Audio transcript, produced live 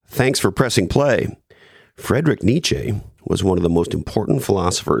Thanks for pressing play. Friedrich Nietzsche was one of the most important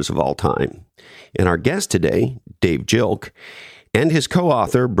philosophers of all time. And our guest today, Dave Jilk, and his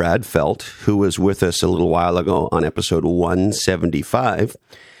co-author, Brad Felt, who was with us a little while ago on episode 175,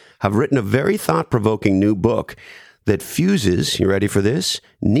 have written a very thought-provoking new book that fuses, you ready for this,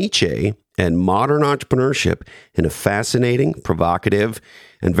 Nietzsche and modern entrepreneurship in a fascinating, provocative,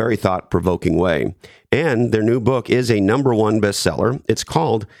 and very thought-provoking way. And their new book is a #1 bestseller. It's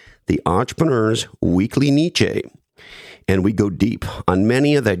called The Entrepreneur's Weekly Nietzsche. And we go deep on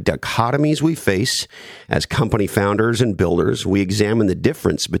many of the dichotomies we face as company founders and builders. We examine the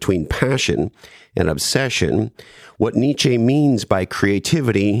difference between passion and obsession, what Nietzsche means by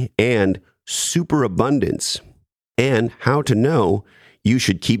creativity and superabundance, and how to know you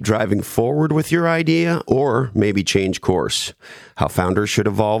should keep driving forward with your idea or maybe change course, how founders should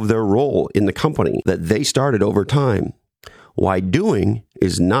evolve their role in the company that they started over time, why doing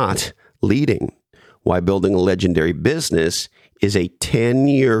is not leading, why building a legendary business is a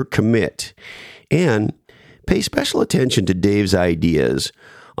 10-year commit, and pay special attention to Dave's ideas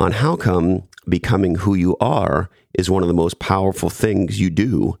on how come becoming who you are is one of the most powerful things you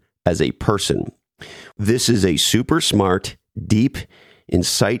do as a person. This is a super smart, deep,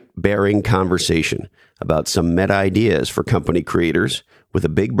 insight-bearing conversation about some meta ideas for company creators with a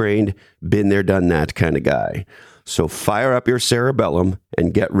big-brained, been-there-done-that kind of guy. So fire up your cerebellum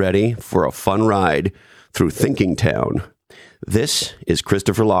and get ready for a fun ride through Thinking Town. This is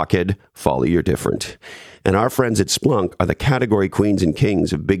Christopher Lochhead, Follow Your Different. And our friends at Splunk are the category queens and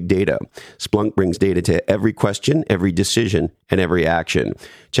kings of big data. Splunk brings data to every question, every decision, and every action.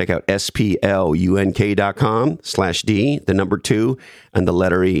 Check out splunk.com/D, the number 2, and the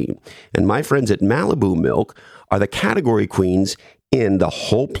letter E. And my friends at Malibu Milk are the category queens in the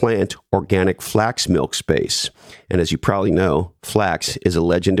whole plant organic flax milk space. And as you probably know, flax is a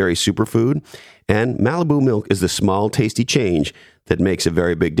legendary superfood, and Malibu Milk is the small, tasty change that makes a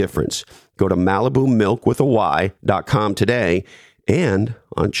very big difference. Go to MalibuMilk.com today, and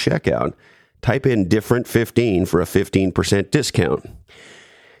on checkout, type in different15 for a 15% discount.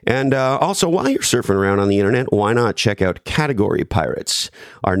 And also, while you're surfing around on the internet, why not check out Category Pirates,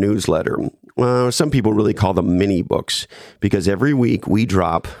 our newsletter. Some people really call them mini books, because every week we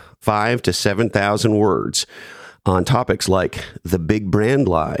drop 5,000 to 7,000 words on topics like the big brand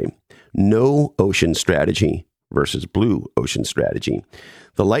lie, no ocean strategy versus blue ocean strategy,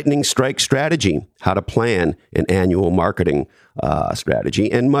 the lightning strike strategy, how to plan an annual marketing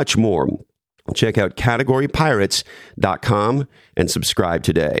strategy, and much more. Check out categorypirates.com and subscribe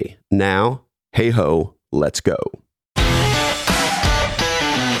today. Now, hey ho, let's go.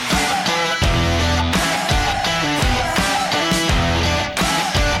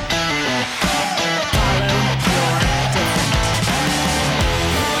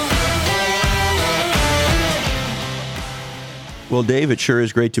 Well, Dave, it sure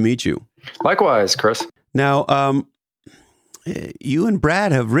is great to meet you. Likewise, Chris. Now, you and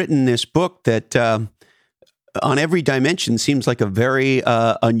Brad have written this book that on every dimension seems like a very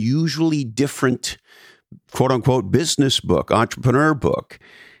unusually different, quote unquote, business book, entrepreneur book.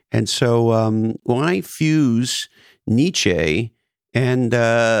 And so why fuse Nietzsche and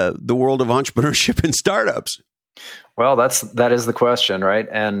the world of entrepreneurship and startups? Well, that is the question, right?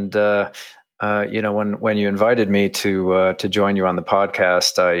 And when you invited me to join you on the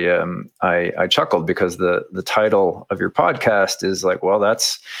podcast, I chuckled because the title of your podcast is like, well,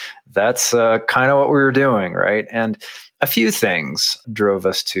 that's kind of what we were doing, right? And a few things drove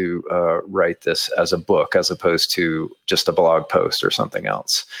us to write this as a book as opposed to just a blog post or something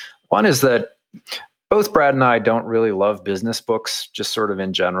else. One is that both Brad and I don't really love business books, just sort of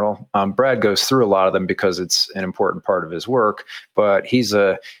in general. Brad goes through a lot of them because it's an important part of his work, but he's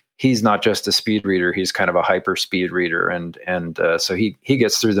not just a speed reader; he's kind of a hyper speed reader, and so he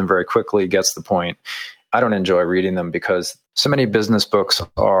gets through them very quickly, gets the point. I don't enjoy reading them because so many business books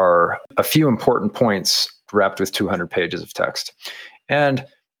are a few important points wrapped with 200 pages of text, and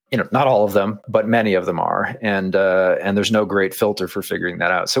not all of them, but many of them are, and there's no great filter for figuring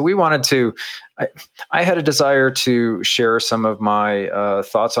that out. So we wanted to. I had a desire to share some of my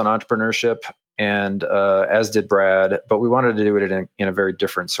thoughts on entrepreneurship, and as did Brad, but we wanted to do it in a very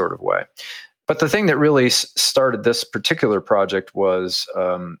different sort of way. But the thing that really started this particular project was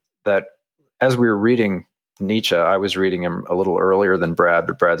that as we were reading Nietzsche, I was reading him a little earlier than Brad,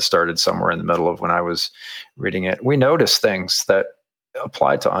 but Brad started somewhere in the middle of when I was reading it. We noticed things that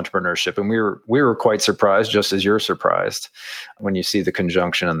applied to entrepreneurship. And we were quite surprised, just as you're surprised when you see the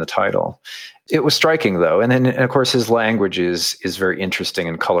conjunction in the title. It was striking, though. And then, of course, his language is very interesting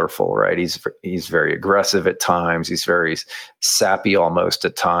and colorful, right? He's very aggressive at times. He's very sappy almost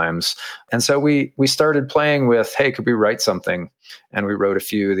at times. And so we started playing with, hey, could we write something? And we wrote a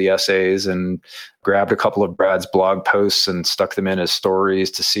few of the essays and grabbed a couple of Brad's blog posts and stuck them in as stories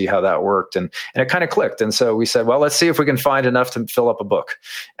to see how that worked. And it kind of clicked. And so we said, well, let's see if we can find enough to fill up a book.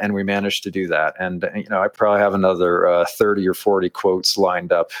 And we managed to do that. And, I probably have another 30 or 40 quotes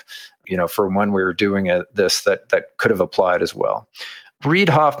lined up, for when we were doing this that could have applied as well. Reid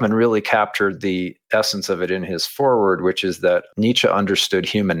Hoffman really captured the essence of it in his foreword, which is that Nietzsche understood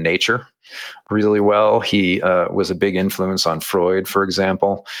human nature really well. He was a big influence on Freud, for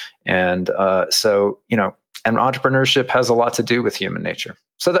example. And and entrepreneurship has a lot to do with human nature.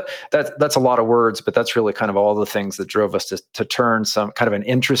 So that's a lot of words, but that's really kind of all the things that drove us to turn some kind of an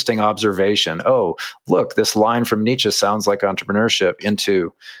interesting observation. Oh, look, this line from Nietzsche sounds like entrepreneurship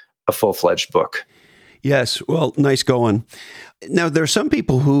into a full-fledged book. Yes. Well, nice going. Now, there are some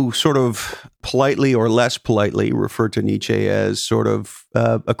people who sort of politely or less politely refer to Nietzsche as sort of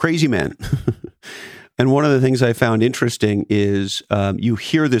a crazy man. And one of the things I found interesting is you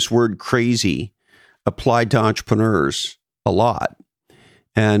hear this word crazy applied to entrepreneurs a lot.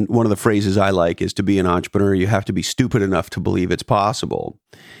 And one of the phrases I like is, to be an entrepreneur, you have to be stupid enough to believe it's possible.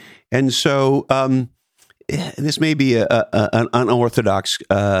 And so this may be an unorthodox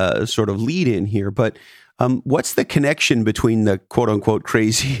sort of lead in here, but what's the connection between the quote unquote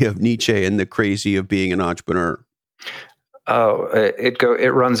crazy of Nietzsche and the crazy of being an entrepreneur? Oh,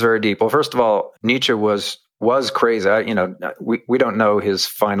 it runs very deep. Well, first of all, Nietzsche was crazy. We don't know his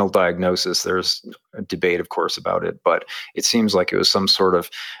final diagnosis. There's a debate, of course, about it, but it seems like it was some sort of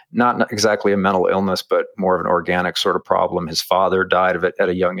not exactly a mental illness, but more of an organic sort of problem. His father died of it at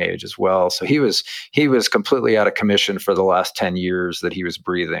a young age as well. So he was completely out of commission for the last 10 years that he was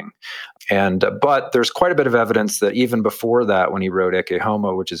breathing. And but there's quite a bit of evidence that even before that, when he wrote Ecce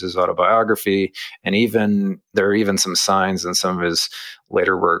Homo, which is his autobiography, and there are even some signs in some of his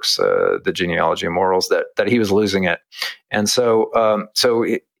later works, The Genealogy of Morals, that he was losing it. And so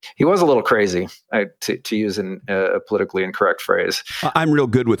he was a little crazy, to use a politically incorrect phrase. I'm real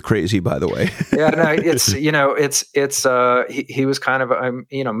good with crazy, by the way. Yeah, no, he was kind of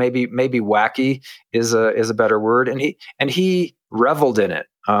maybe wacky is a better word, and he reveled in it.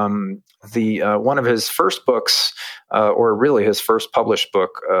 One of his first books, or really his first published book,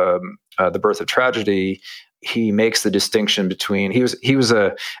 The Birth of Tragedy, he makes the distinction between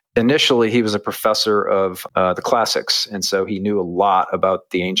initially he was a professor of the classics, and so he knew a lot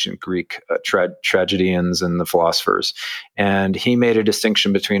about the ancient Greek tragedians and the philosophers, and he made a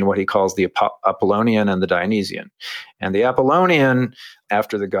distinction between what he calls the Apollonian and the Dionysian. And the Apollonian,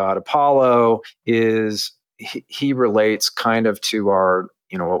 after the god Apollo, he relates kind of to our,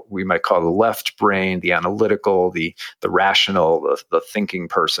 what we might call the left brain, the analytical, the rational, the thinking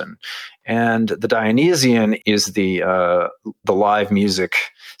person. And the Dionysian is the live music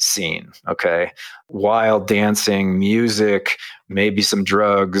scene, okay? Wild dancing, music, maybe some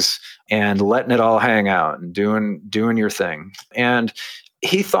drugs, and letting it all hang out and doing your thing. And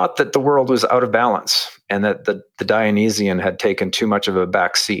he thought that the world was out of balance and that the Dionysian had taken too much of a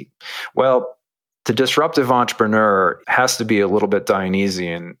back seat. Well, the disruptive entrepreneur has to be a little bit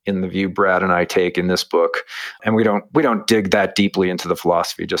Dionysian in the view Brad and I take in this book. And we don't dig that deeply into the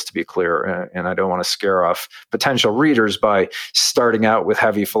philosophy, just to be clear. And I don't want to scare off potential readers by starting out with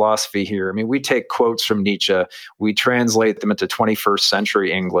heavy philosophy here. I mean, we take quotes from Nietzsche, we translate them into 21st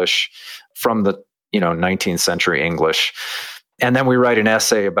century English from the 19th century English. And then we write an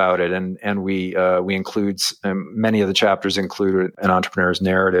essay about it, and we include many of the chapters include an entrepreneur's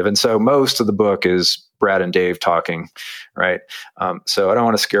narrative, and so most of the book is Brad and Dave talking, right? So I don't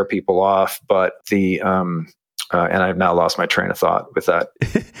want to scare people off, but and I've now lost my train of thought with that.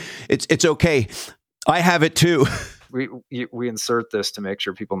 It's okay. I have it too. We insert this to make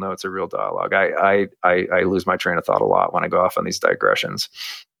sure people know it's a real dialogue. I lose my train of thought a lot when I go off on these digressions.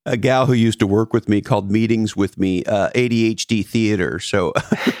 A gal who used to work with me called meetings with me ADHD theater. So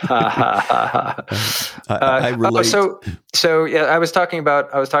I relate. So yeah, I was talking about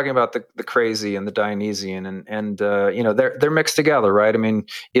the crazy and the Dionysian, and they're mixed together, right? I mean,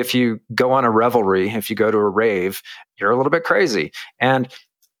 if you go on a revelry, if you go to a rave, you're a little bit crazy. And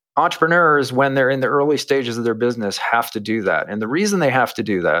entrepreneurs, when they're in the early stages of their business, have to do that. And the reason they have to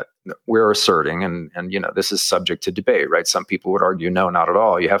do that, we're asserting, and this is subject to debate, right? Some people would argue, no, not at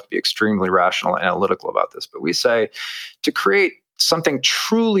all. You have to be extremely rational and analytical about this. But we say to create something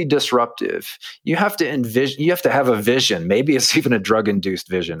truly disruptive, you have to envision, you have to have a vision. Maybe it's even a drug-induced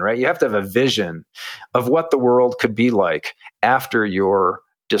vision, right? You have to have a vision of what the world could be like after your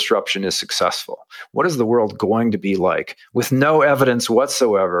disruption is successful. What is the world going to be like with no evidence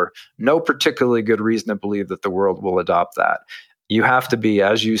whatsoever, no particularly good reason to believe that the world will adopt that? You have to be,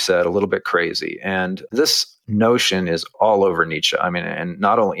 as you said, a little bit crazy. And this notion is all over Nietzsche. I mean, and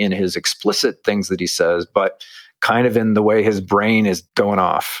not only in his explicit things that he says, but kind of in the way his brain is going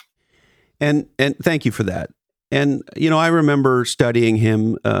off. And thank you for that. And, I remember studying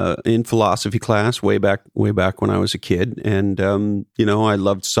him in philosophy class way back when I was a kid. And, I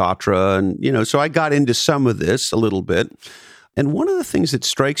loved Sartre. And, so I got into some of this a little bit. And one of the things that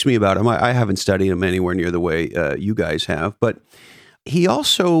strikes me about him, I haven't studied him anywhere near the way you guys have, but he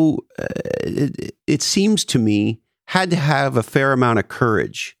also, it seems to me, had to have a fair amount of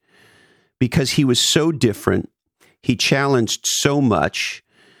courage because he was so different. He challenged so much.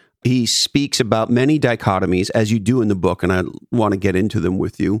 He speaks about many dichotomies, as you do in the book, and I want to get into them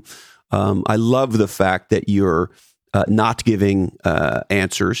with you. I love the fact that you're not giving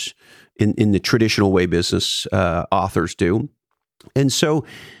answers in the traditional way business authors do. And so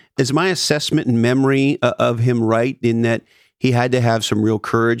is my assessment and memory of him right in that he had to have some real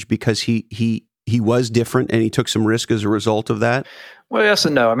courage because he was different and he took some risk as a result of that? Well, yes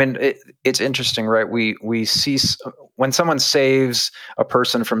and no. I mean, it's interesting, right? We see when someone saves a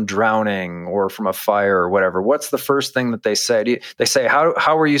person from drowning or from a fire or whatever, what's the first thing that they say? They say,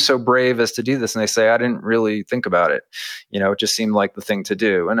 how were you so brave as to do this? And they say, I didn't really think about it. It just seemed like the thing to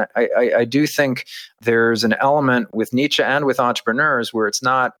do. And I do think there's an element with Nietzsche and with entrepreneurs where it's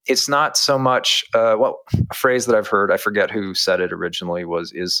not so much, a phrase that I've heard, I forget who said it originally,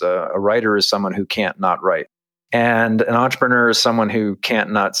 is a writer is someone who can't not write. And an entrepreneur is someone who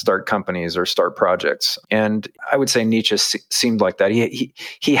can't not start companies or start projects. And I would say Nietzsche seemed like that.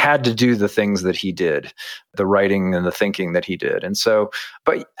 He had to do the things that he did, the writing and the thinking that he did. And so,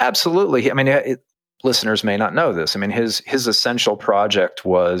 but absolutely, I mean, listeners may not know this. I mean, his essential project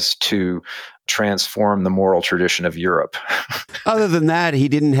was to transform the moral tradition of Europe. Other than that, he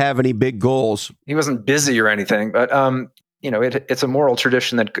didn't have any big goals. He wasn't busy or anything, but it's a moral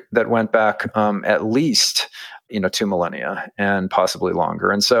tradition that went back at least 2 millennia and possibly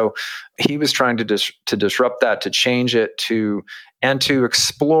longer. And so he was trying to disrupt that, to change it, to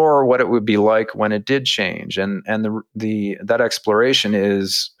explore what it would be like when it did change. And that exploration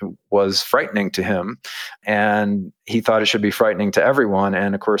was frightening to him, and he thought it should be frightening to everyone.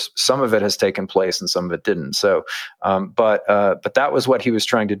 And of course, some of it has taken place and some of it didn't. So, but that was what he was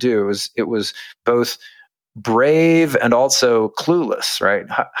trying to do. It was both brave and also clueless, right?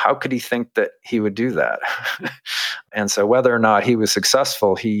 How could he think that he would do that? And so whether or not he was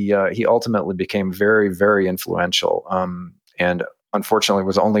successful, he ultimately became very, very influential. And unfortunately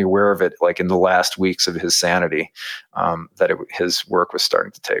was only aware of it like in the last weeks of his sanity, his work was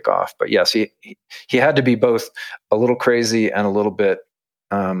starting to take off. But yes, he had to be both a little crazy and a little bit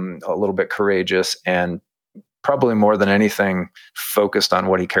courageous, and probably more than anything focused on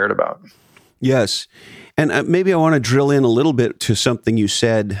what he cared about. Yes. And maybe I want to drill in a little bit to something you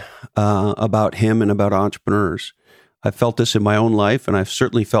said about him and about entrepreneurs. I felt this in my own life, and I've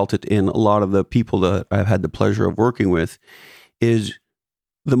certainly felt it in a lot of the people that I've had the pleasure of working with, is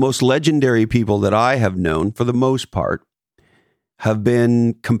the most legendary people that I have known, for the most part, have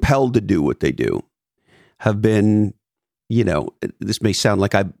been compelled to do what they do, have been, this may sound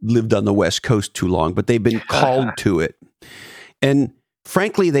like I've lived on the West Coast too long, but they've been called to it. And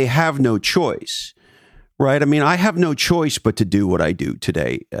frankly, they have no choice. Right. I mean, I have no choice but to do what I do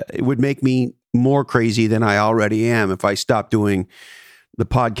today. It would make me more crazy than I already am if I stopped doing the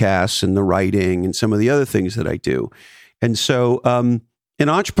podcasts and the writing and some of the other things that I do. And so an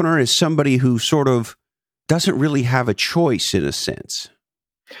entrepreneur is somebody who sort of doesn't really have a choice in a sense.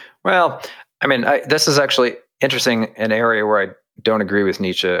 Well, I mean, this is actually interesting, an area where I don't agree with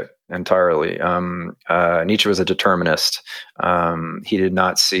Nietzsche entirely. Nietzsche was a determinist. He did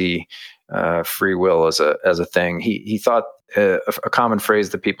not see free will as a thing. He thought a common phrase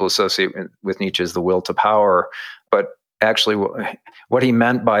that people associate with Nietzsche is the will to power, but actually what he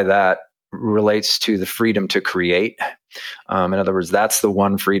meant by that relates to the freedom to create. In other words, that's the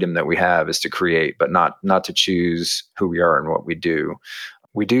one freedom that we have, is to create, but not to choose who we are and what we do.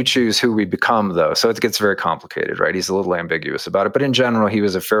 We do choose who we become, though, so it gets very complicated, right? He's a little ambiguous about it, but in general,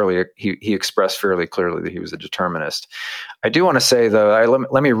 he expressed fairly clearly that he was a determinist. I do want to say, though,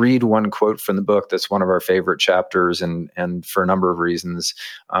 let me read one quote from the book that's one of our favorite chapters, and for a number of reasons.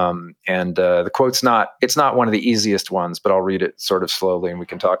 The quote's it's not one of the easiest ones, but I'll read it sort of slowly, and we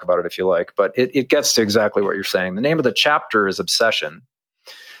can talk about it if you like. But it gets to exactly what you're saying. The name of the chapter is Obsession.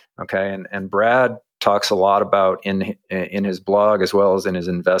 Okay, and Brad talks a lot about in his blog as well as in his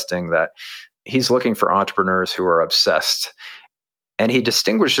investing that he's looking for entrepreneurs who are obsessed. And he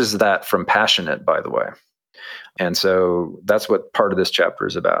distinguishes that from passionate, by the way. And so that's what part of this chapter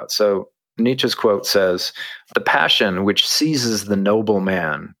is about. So Nietzsche's quote says, "The passion which seizes the noble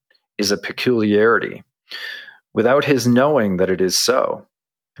man is a peculiarity without his knowing that it is so."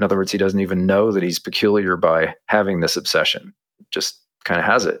 In other words, he doesn't even know that he's peculiar by having this obsession. Just kind of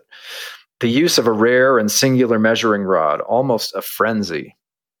has it. The use of a rare and singular measuring rod, almost a frenzy.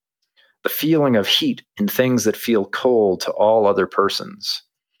 The feeling of heat in things that feel cold to all other persons.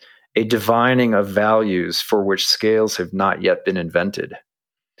 A divining of values for which scales have not yet been invented.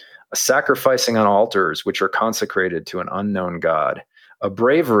 A sacrificing on altars which are consecrated to an unknown God. A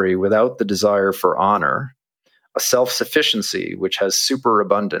bravery without the desire for honor. A self-sufficiency which has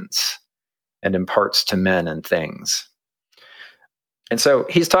superabundance and imparts to men and things. And so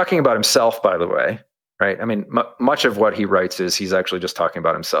he's talking about himself, by the way, right? I mean, much of what he writes is he's actually just talking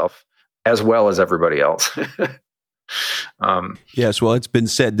about himself as well as everybody else. Yes, well, it's been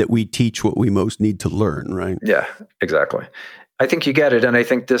said that we teach what we most need to learn, right? Yeah, exactly. I think you get it. And I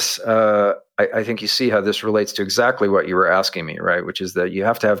think this, I think you see how this relates to exactly what you were asking me, right? Which is that you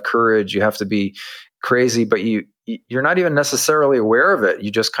have to have courage, you have to be crazy, but you're not even necessarily aware of it.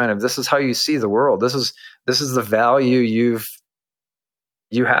 You just kind of, this is how you see the world. This is the value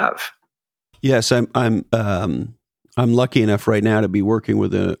you have. Yes, I'm lucky enough right now to be working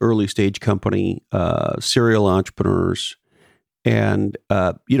with an early stage company, serial entrepreneurs, and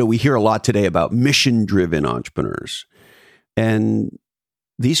we hear a lot today about mission-driven entrepreneurs, and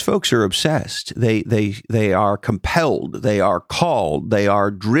these folks are obsessed. They are compelled. They are called. They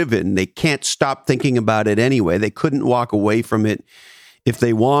are driven. They can't stop thinking about it anyway. They couldn't walk away from it if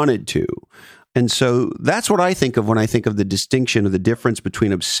they wanted to. And so that's what I think of when I think of the distinction of the difference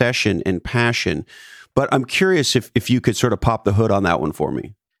between obsession and passion. But I'm curious if you could sort of pop the hood on that one for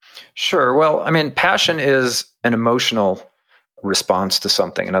me. Sure. Well, I mean, passion is an emotional response to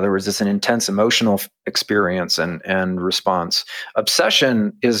something. In other words, it's an intense emotional experience and response.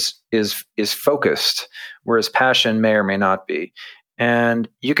 Obsession is focused, whereas passion may or may not be. And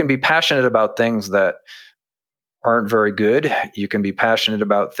you can be passionate about things that aren't very good. You can be passionate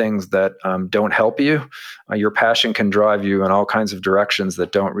about things that don't help you. Your passion can drive you in all kinds of directions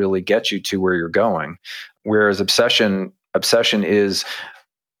that don't really get you to where you're going. Whereas obsession is,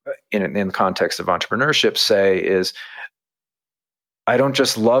 in the context of entrepreneurship, say, is I don't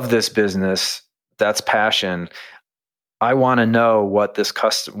just love this business. That's passion. I want to know why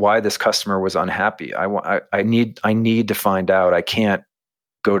this customer was unhappy. I need to find out. I can't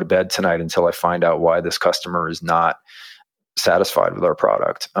go to bed tonight until I find out why this customer is not satisfied with our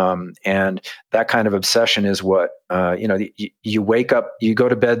product. And that kind of obsession is what, you wake up, you go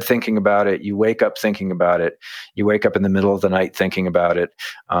to bed thinking about it, you wake up thinking about it, you wake up in the middle of the night thinking about it.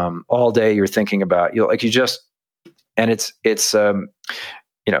 All day you're thinking about, and it's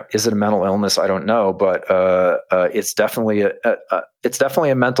is it a mental illness? I don't know, but it's definitely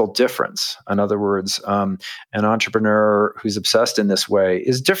a mental difference. In other words, an entrepreneur who's obsessed in this way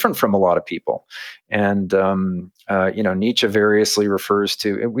is different from a lot of people. And Nietzsche variously refers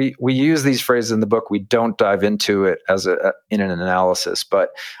to. We use these phrases in the book. We don't dive into it in an analysis,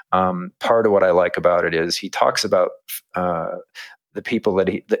 but part of what I like about it is he talks about. The people that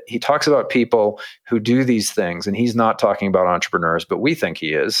he talks about people who do these things, and he's not talking about entrepreneurs, but we think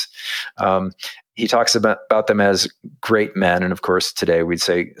he is. He talks about them as great men, and of course today we'd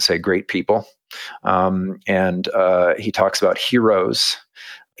say great people. And he talks about heroes.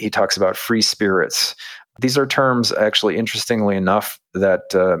 He talks about free spirits. These are terms, actually, interestingly enough, that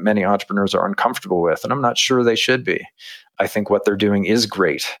many entrepreneurs are uncomfortable with, and I'm not sure they should be. I think what they're doing is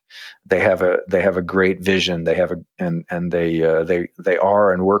great. They have a great vision. They have they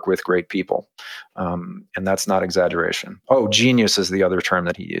are and work with great people, and that's not exaggeration. Oh, genius is the other term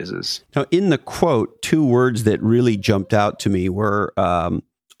that he uses. Now, in the quote, two words that really jumped out to me were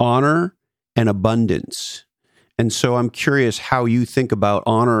honor and abundance. And so I'm curious how you think about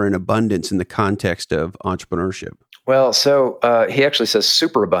honor and abundance in the context of entrepreneurship. Well, so he actually says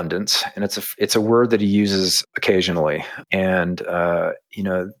superabundance, and it's a word that he uses occasionally. And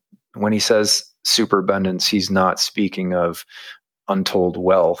when he says superabundance, he's not speaking of untold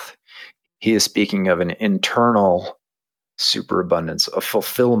wealth. He is speaking of an internal superabundance, a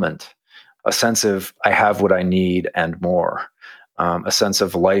fulfillment, a sense of I have what I need and more, a sense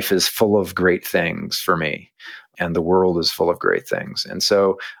of life is full of great things for me, and the world is full of great things. And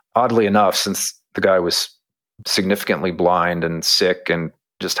so, oddly enough, since the guy was significantly blind and sick and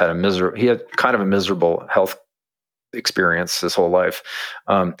just had he had kind of a miserable health experience his whole life.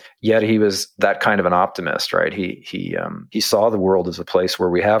 Yet he was that kind of an optimist, right? He saw the world as a place where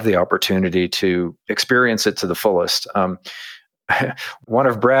we have the opportunity to experience it to the fullest. One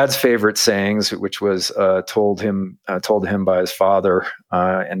of Brad's favorite sayings, which was told him by his father,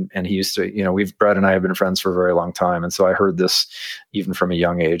 and he used to, Brad and I have been friends for a very long time, and so I heard this even from a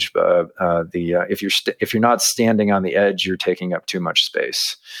young age. If you're not standing on the edge, you're taking up too much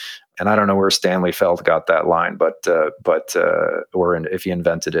space. And I don't know where Stanley Feld got that line, or if he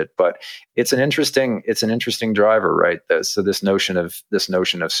invented it. But it's an interesting driver, right? So this notion of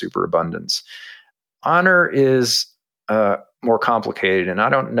superabundance. Honor is more complicated, and I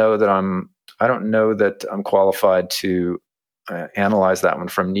don't know that I'm qualified to analyze that one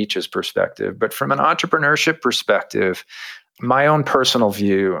from Nietzsche's perspective. But from an entrepreneurship perspective, my own personal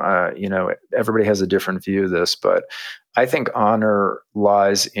view, everybody has a different view of this, but I think honor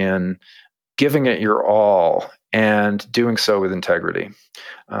lies in giving it your all and doing so with integrity.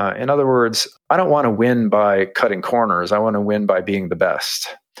 In other words, I don't want to win by cutting corners. I want to win by being the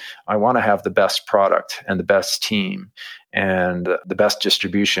best. I want to have the best product and the best team and the best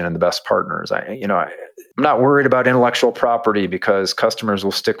distribution and the best partners. I'm not worried about intellectual property because customers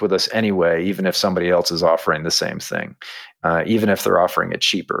will stick with us anyway, even if somebody else is offering the same thing, even if they're offering it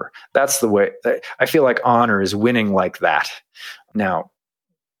cheaper. That's the way. I feel like honor is winning like that. Now,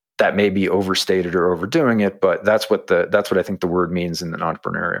 that may be overstated or overdoing it, but that's what I think the word means in an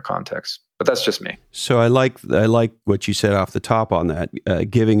entrepreneurial context. But that's just me. So I like what you said off the top on that,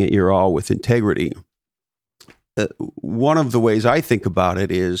 giving it your all with integrity. One of the ways I think about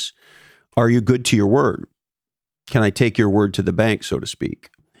it is, are you good to your word? Can I take your word to the bank, so to speak?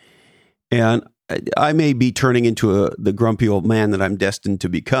 And I may be turning into the grumpy old man that I'm destined to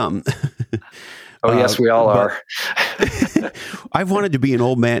become. Oh, yes, we all are. I've wanted to be an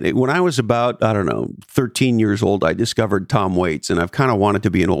old man. When I was about, 13 years old, I discovered Tom Waits, and I've kind of wanted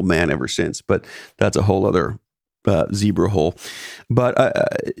to be an old man ever since, but that's a whole other zebra hole. But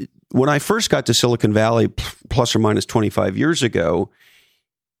when I first got to Silicon Valley, plus or minus 25 years ago,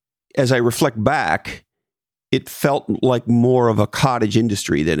 as I reflect back, it felt like more of a cottage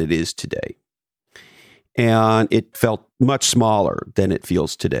industry than it is today. And it felt much smaller than it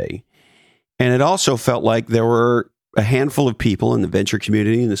feels today. And it also felt like there were a handful of people in the venture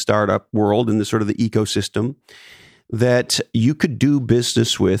community, in the startup world, in the sort of the ecosystem that you could do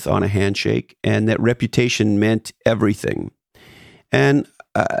business with on a handshake, and that reputation meant everything. And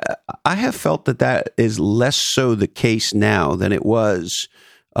I have felt that is less so the case now than it was,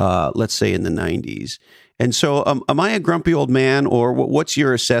 let's say, in the 90s. And so am I a grumpy old man, or what's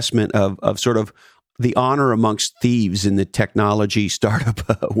your assessment of sort of the honor amongst thieves in the technology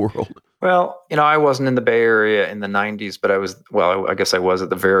startup world? Well, I wasn't in the Bay Area in the 90s, but I guess I was at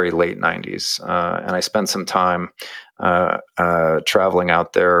the very late 90s. And I spent some time traveling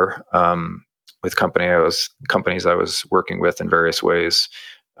out there with companies I was working with in various ways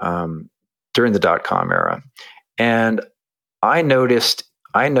during the dot-com era. And I noticed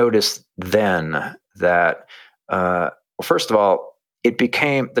then that, first of all,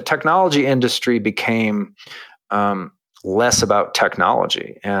 the technology industry became less about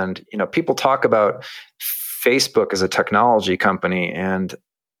technology. And, people talk about Facebook as a technology company, and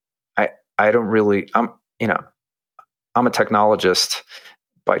I don't really, I'm a technologist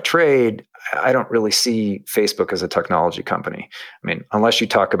by trade. I don't really see Facebook as a technology company. I mean, unless you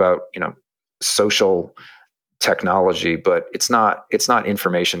talk about, social technology, but it's not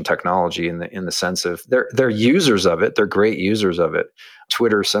information technology in the sense of they're users of it. They're great users of it.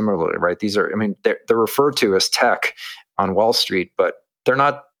 Twitter similarly, right? They're referred to as tech on Wall Street, but they're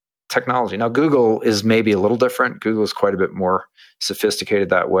not technology. Now, Google is maybe a little different. Google is quite a bit more sophisticated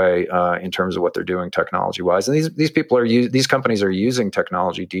that way in terms of what they're doing technology-wise. And these companies are using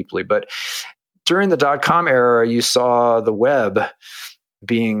technology deeply. But during the dot-com era, you saw the web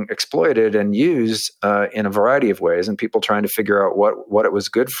being exploited and used in a variety of ways, and people trying to figure out what it was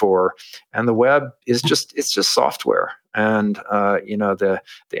good for. And the web is just software. And the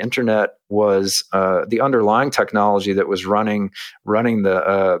internet was the underlying technology that was running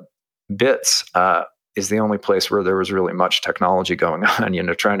the bits. Is the only place where there was really much technology going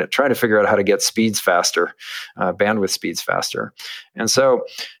on. Trying to figure out how to get speeds faster, bandwidth speeds faster. And so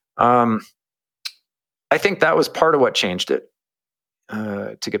I think that was part of what changed it.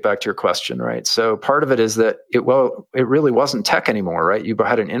 to get back to your question, right? So part of it is that it really wasn't tech anymore, right? You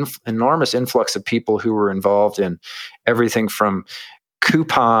had an enormous influx of people who were involved in everything from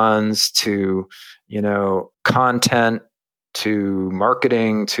coupons to, content to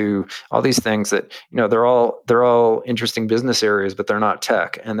marketing to all these things that, they're all interesting business areas, but they're not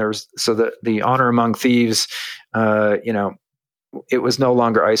tech. And the honor among thieves, it was no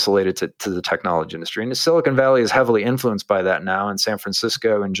longer isolated to the technology industry. And the Silicon Valley is heavily influenced by that now. And San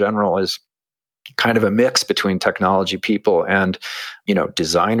Francisco in general is kind of a mix between technology people and,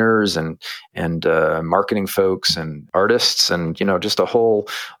 designers and marketing folks and artists and, just a whole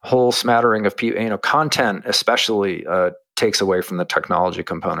smattering of people, content especially takes away from the technology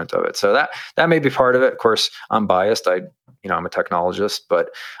component of it. So that may be part of it. Of course, I'm biased. I'm a technologist, but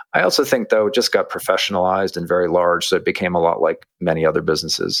I also think though it just got professionalized and very large, so it became a lot like many other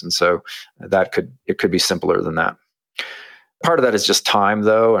businesses. And so it could be simpler than that. Part of that is just time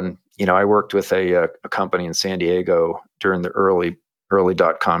though, and I worked with a company in San Diego during the early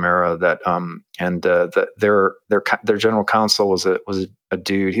 .com era that their general counsel was a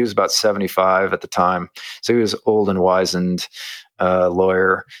dude. He was about 75 at the time, so he was old and wizened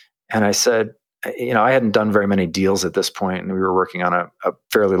lawyer. And I said, I hadn't done very many deals at this point, and we were working on a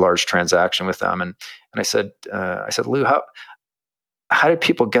fairly large transaction with them. And I said, Lou, how did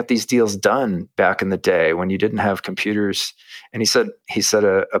people get these deals done back in the day when you didn't have computers? And he said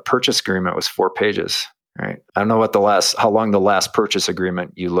a purchase agreement was 4 pages. Right. I don't know how long the last purchase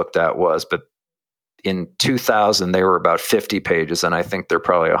agreement you looked at was, but in 2000 they were about 50 pages, and I think they're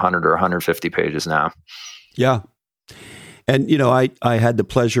probably 100 or 150 pages now. Yeah. And, I had the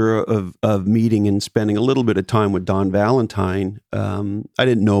pleasure of meeting and spending a little bit of time with Don Valentine. I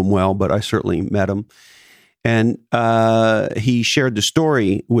didn't know him well, but I certainly met him. And he shared the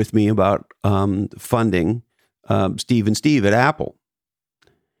story with me about funding Steve and Steve at Apple.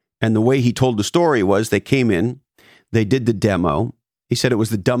 And the way he told the story was they came in, they did the demo. He said it was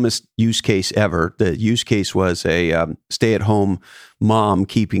the dumbest use case ever. The use case was a stay-at-home mom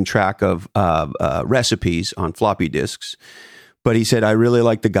keeping track of recipes on floppy disks. But he said, I really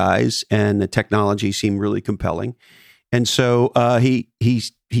like the guys, and the technology seemed really compelling. And so he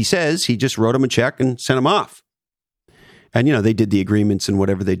says he just wrote them a check and sent them off. And, they did the agreements and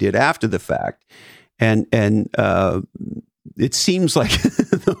whatever they did after the fact. And it seems like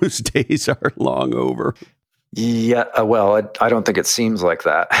those days are long over. Yeah, well, I don't think it seems like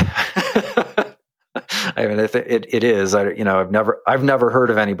that. I mean, it is. I've never heard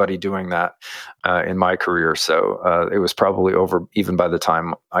of anybody doing that in my career. So it was probably over even by the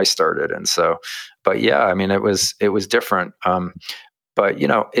time I started. And so, but yeah, I mean, it was different. But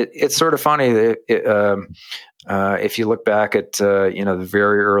it's sort of funny. If you look back at the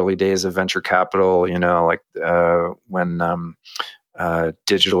very early days of venture capital, like when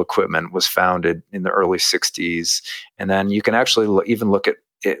Digital Equipment was founded in the early 60s, and then you can actually even look at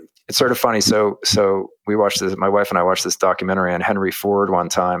it. It's sort of funny. So we watched this. My wife and I watched this documentary on Henry Ford one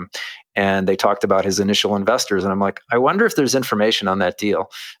time, and they talked about his initial investors. And I'm like, I wonder if there's information on that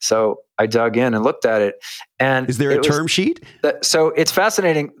deal. So I dug in and looked at it. And is there a term sheet? So it's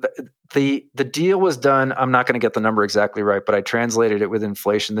fascinating. The deal was done. I'm not going to get the number exactly right, but I translated it with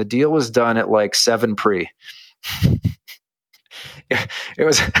inflation. The deal was done at like 7 pre. It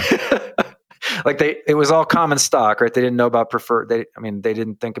was like it was all common stock, right? They didn't know about preferred. They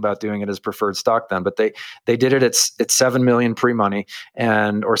didn't think about doing it as preferred stock then, but they did it at 7 million pre-money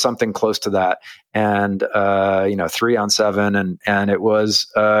or something close to that. And 3 on 7. And it was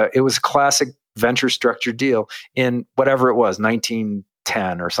classic venture structured deal in whatever it was,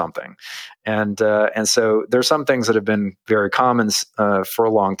 1910 or something. And so there's some things that have been very common for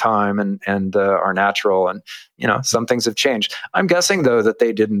a long time and are natural, and some things have changed. I'm guessing though that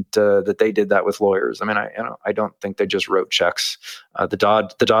they didn't that they did that with lawyers. I mean, I don't think they just wrote checks. The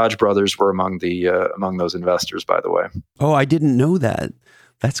Dodge brothers were among those investors, by the way. Oh, I didn't know that.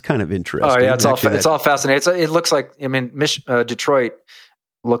 That's kind of interesting. Oh yeah, it's all fascinating. It looks like Detroit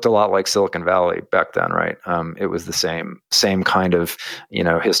looked a lot like Silicon Valley back then, right? It was the same kind of,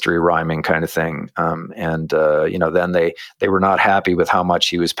 history rhyming kind of thing. Then they were not happy with how much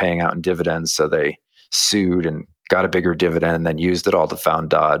he was paying out in dividends. So they sued and got a bigger dividend and then used it all to found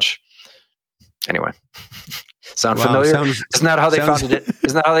Dodge. Anyway, sound familiar? Isn't that how they founded it?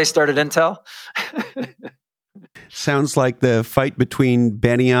 Isn't that how they started Intel? Sounds like the fight between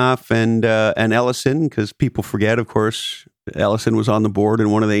Benioff and Ellison, because people forget, of course, Ellison was on the board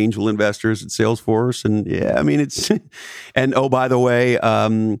and one of the angel investors at Salesforce. And yeah, I mean, and oh, by the way,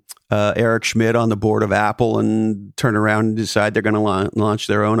 Eric Schmidt on the board of Apple, and turn around and decide they're going to launch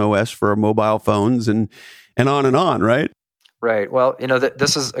their own OS for mobile phones and on, right? Right. Well,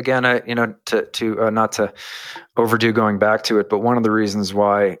 this is again, to not to overdo going back to it, but one of the reasons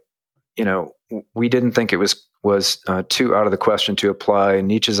why, we didn't think it was too out of the question to apply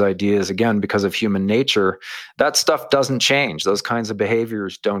Nietzsche's ideas again because of human nature. That stuff doesn't change. Those kinds of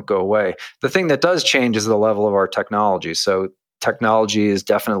behaviors don't go away. The thing that does change is the level of our technology. So technology is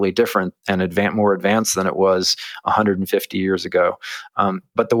definitely different and more advanced than it was 150 years ago.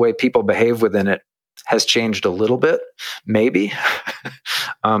 But the way people behave within it has changed a little bit, maybe.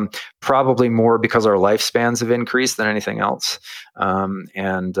 Probably more because our lifespans have increased than anything else. But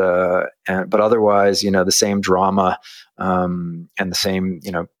otherwise, the same drama and the same,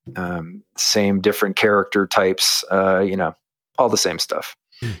 same different character types, all the same stuff.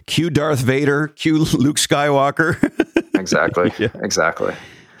 Cue Darth Vader, cue Luke Skywalker. Exactly. Yeah. Exactly.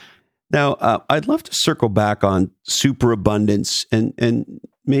 Now, I'd love to circle back on superabundance and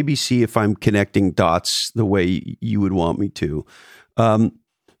maybe see if I'm connecting dots the way you would want me to.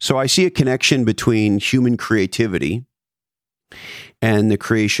 So I see a connection between human creativity and the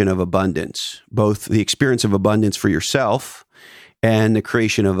creation of abundance, both the experience of abundance for yourself and the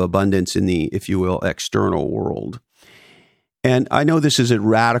creation of abundance in the, if you will, external world. And I know this is a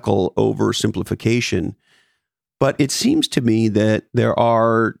radical oversimplification, but it seems to me that there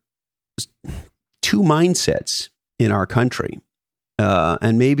are two mindsets in our country,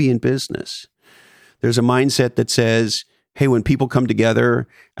 and maybe in business. There's a mindset that says, hey, when people come together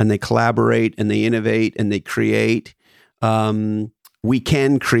and they collaborate and they innovate and they create, we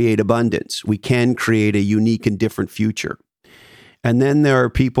can create abundance. We can create a unique and different future. And then there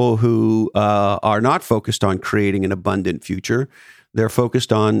are people who are not focused on creating an abundant future. They're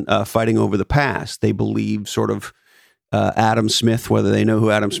focused on fighting over the past. They believe sort of Adam Smith, whether they know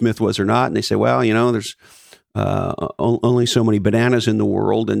who Adam Smith was or not. And they say, well, there's only so many bananas in the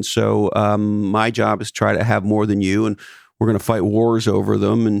world. And so my job is to try to have more than you. And we're going to fight wars over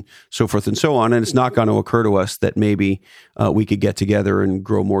them and so forth and so on. And it's not going to occur to us that maybe we could get together and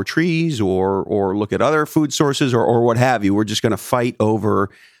grow more trees or look at other food sources or what have you. We're just going to fight over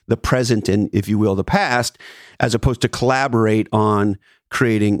the present and, if you will, the past, as opposed to collaborate on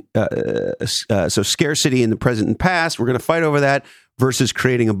creating so scarcity in the present and past. We're going to fight over that versus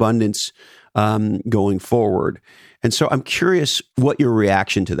creating abundance going forward. And so I'm curious what your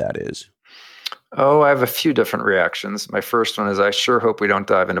reaction to that is. Oh, I have a few different reactions. My first one is I sure hope we don't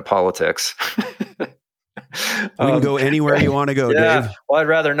dive into politics. We can go anywhere you want to go, Dave. Well, I'd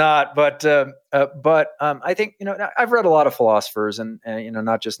rather not, but I think, I've read a lot of philosophers and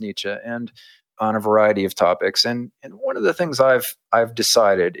not just Nietzsche, and on a variety of topics. And one of the things I've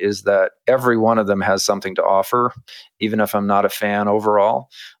decided is that every one of them has something to offer, even if I'm not a fan overall.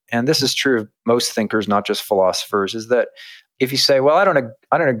 And this is true of most thinkers, not just philosophers, is that if you say, well, I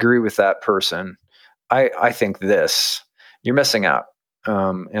don't agree with that person, I think this, you're missing out.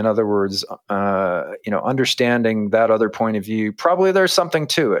 In other words, understanding that other point of view, probably there's something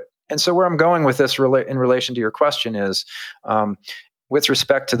to it. And so where I'm going with this in relation to your question is, with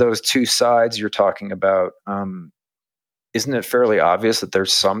respect to those two sides you're talking about, isn't it fairly obvious that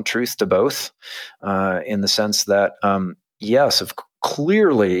there's some truth to both, in the sense that, yes,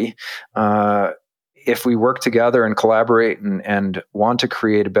 clearly, if we work together and collaborate and want to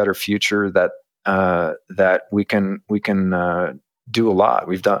create a better future, that we can do a lot.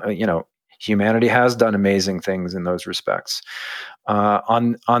 We've done, humanity has done amazing things in those respects.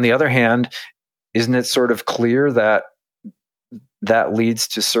 On the other hand, isn't it sort of clear that leads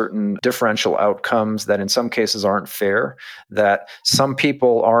to certain differential outcomes that in some cases aren't fair, that some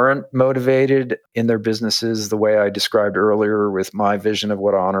people aren't motivated in their businesses the way I described earlier with my vision of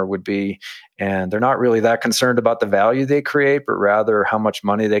what honor would be, and they're not really that concerned about the value they create, but rather how much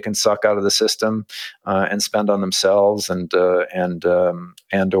money they can suck out of the system and spend on themselves and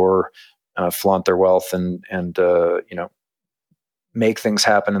or flaunt their wealth and make things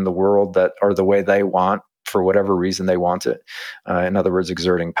happen in the world that are the way they want, for whatever reason they want it. In other words,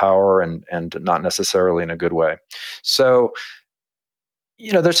 exerting power and not necessarily in a good way. So,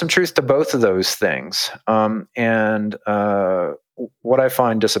 there's some truth to both of those things. And what I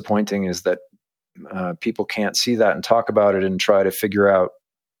find disappointing is that people can't see that and talk about it and try to figure out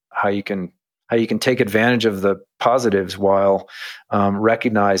how you can take advantage of the positives while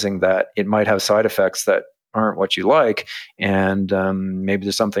recognizing that it might have side effects that aren't what you like, and maybe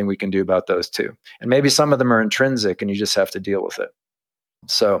there's something we can do about those too. And maybe some of them are intrinsic and you just have to deal with it.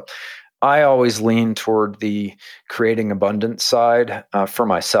 So I always lean toward the creating abundance side for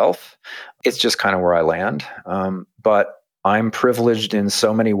myself. It's just kind of where I land. But I'm privileged in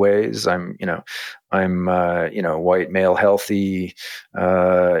so many ways. I'm white, male, healthy.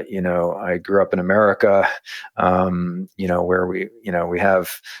 I grew up in America, where we have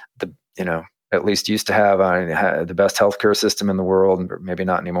the, at least used to have the best healthcare system in the world. Maybe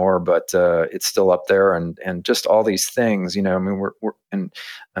not anymore, but it's still up there. And just all these things, I mean,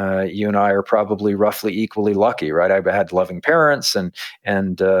 you and I are probably roughly equally lucky, right? I had loving parents and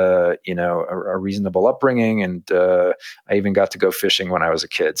a reasonable upbringing, and I even got to go fishing when I was a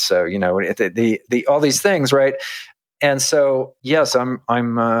kid. So the all these things, right? And so yes, I'm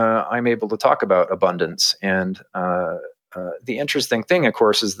able to talk about abundance, and the interesting thing, of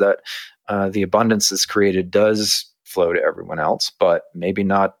course, is that the abundance that's created does flow to everyone else, but maybe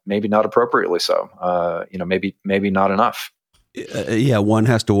not appropriately so. Maybe not enough. Yeah, one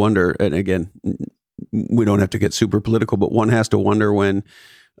has to wonder, and again, we don't have to get super political, but one has to wonder when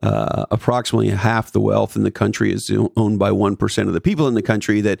approximately half the wealth in the country is owned by 1% of the people in the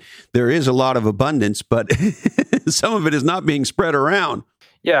country, that there is a lot of abundance, but some of it is not being spread around.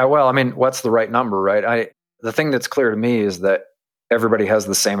 Yeah, well, I mean, what's the right number, right? The thing that's clear to me is that everybody has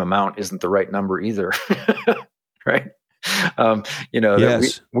the same amount isn't the right number either, right?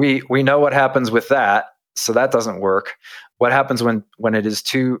 Yes. We know what happens with that, so that doesn't work. What happens when it is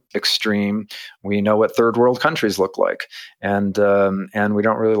too extreme? We know what third world countries look like, and we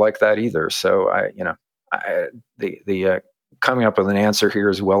don't really like that either. So the coming up with an answer here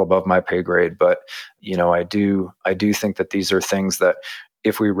is well above my pay grade, but I do think that these are things that,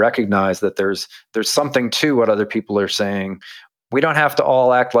 if we recognize that there's something to what other people are saying, we don't have to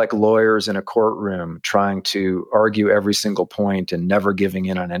all act like lawyers in a courtroom trying to argue every single point and never giving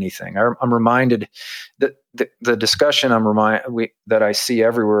in on anything. I'm reminded that the discussion that I see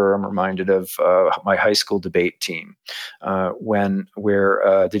everywhere, I'm reminded of my high school debate team.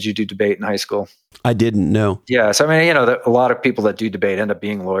 Did you do debate in high school? I didn't know. Yes. I mean, a lot of people that do debate end up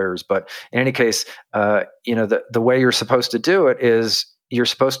being lawyers, but in any case, the way you're supposed to do it is, you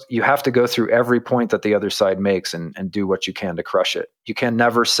have to go through every point that the other side makes and do what you can to crush it. You can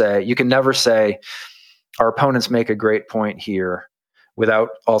never say our opponents make a great point here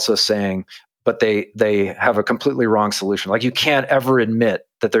without also saying, but they have a completely wrong solution. Like, you can't ever admit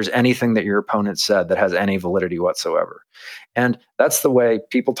that there's anything that your opponent said that has any validity whatsoever. And that's the way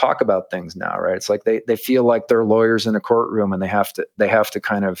people talk about things now, right? It's like they feel like they're lawyers in a courtroom, and they have to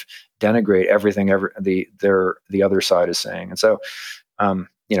kind of denigrate everything the other side is saying. And so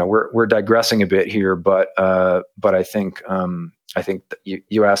we're digressing a bit here, but I think that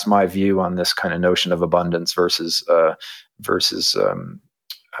you asked my view on this kind of notion of abundance versus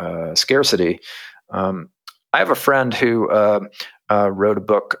scarcity. I have a friend who wrote a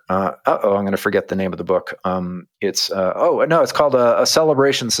book. I'm going to forget the name of the book. It's called A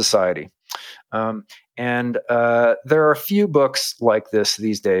Celebration Society. And there are a few books like this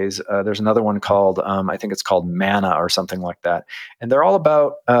these days. There's another one called, I think it's called Manna or something like that. And they're all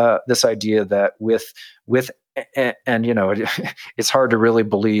about this idea that it's hard to really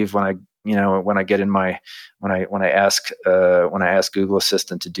believe when I ask Google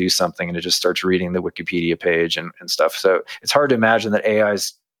Assistant to do something and it just starts reading the Wikipedia page and stuff. So it's hard to imagine that AI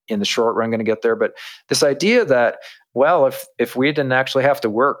is in the short run going to get there. But this idea that, well, if we didn't actually have to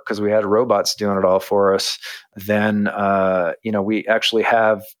work because we had robots doing it all for us, then we actually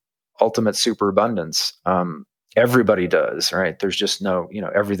have ultimate superabundance. Everybody does, right? There's just no,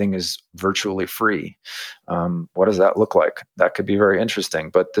 everything is virtually free. What does that look like? That could be very interesting.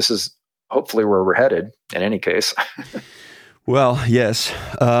 But this is hopefully where we're headed in any case. Well, yes.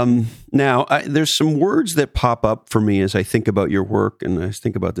 Now, there's some words that pop up for me as I think about your work and I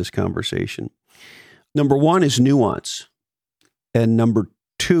think about this conversation. Number one is nuance, and number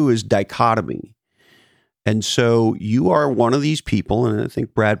two is dichotomy. And so you are one of these people, and I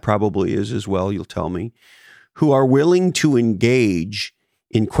think Brad probably is as well, you'll tell me, who are willing to engage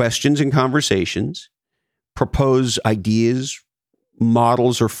in questions and conversations, propose ideas,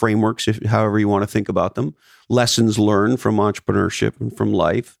 models or frameworks, however you want to think about them, lessons learned from entrepreneurship and from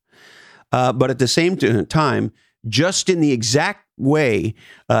life. But at the same time, just in the exact way,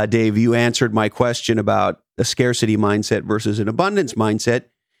 Dave, you answered my question about a scarcity mindset versus an abundance mindset.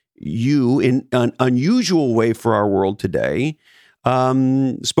 You, in an unusual way for our world today,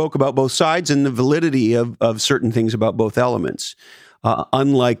 spoke about both sides and the validity of certain things about both elements,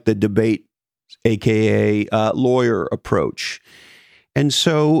 unlike the debate, aka lawyer approach. And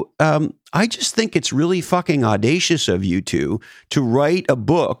so I just think it's really fucking audacious of you two to write a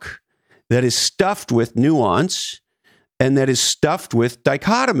book that is stuffed with nuance and that is stuffed with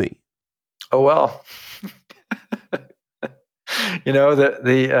dichotomy. Oh, well,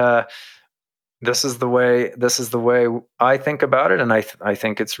 this is the way I think about it, and I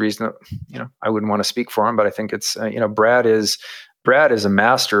think it's reasonable. I wouldn't want to speak for him, but I think it's Brad is a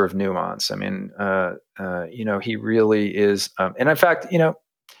master of nuance. I mean, he really is, and in fact,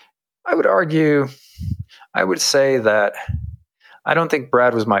 I would say that I don't think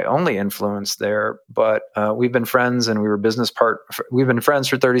Brad was my only influence there, but we've been friends, and we've been friends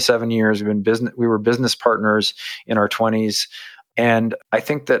for 37 years. We were business partners in our 20s. And I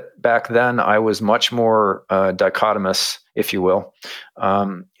think that back then I was much more dichotomous, if you will. At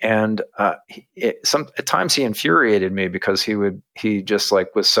times he infuriated me because he would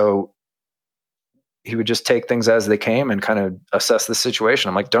just take things as they came and kind of assess the situation.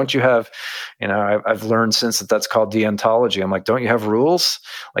 I'm like, don't you have, I've learned since that's called deontology. I'm like, don't you have rules?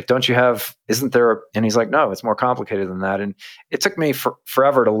 Like, isn't there? And he's like, no, it's more complicated than that. And it took me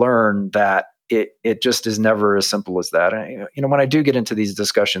forever to learn that it just is never as simple as that. And, when I do get into these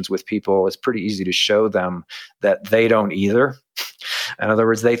discussions with people, it's pretty easy to show them that they don't either. In other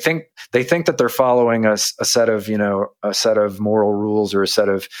words, they think that they're following a set of moral rules, or a set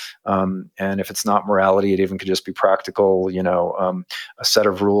of, and if it's not morality, it even could just be practical, a set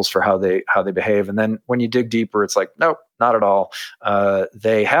of rules for how they behave. And then when you dig deeper, it's like, nope, not at all.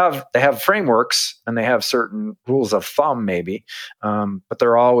 They have frameworks, and they have certain rules of thumb, maybe, but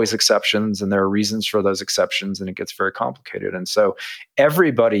there are always exceptions, and there are reasons for those exceptions, and it gets very complicated. And so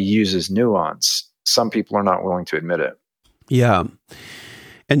everybody uses nuance. Some people are not willing to admit it. Yeah.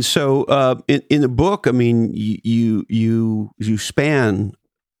 And so in the book, I mean, you span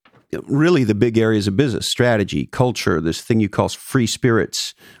really the big areas of business: strategy, culture, this thing you call free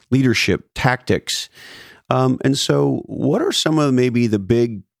spirits, leadership, tactics. And so what are some of maybe the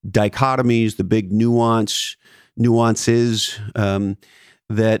big dichotomies, the big nuances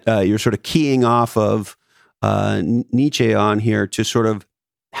that you're sort of keying off of Nietzsche on here to sort of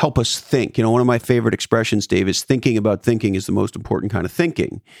help us think? One of my favorite expressions, Dave, is thinking about thinking is the most important kind of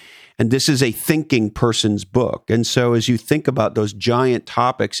thinking. And this is a thinking person's book. And so as you think about those giant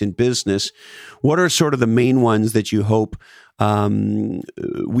topics in business, what are sort of the main ones that you hope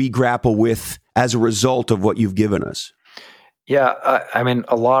we grapple with as a result of what you've given us? Yeah, I mean,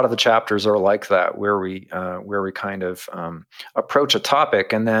 a lot of the chapters are like that, where we kind of approach a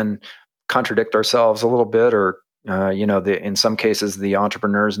topic and then contradict ourselves a little bit, or in some cases, the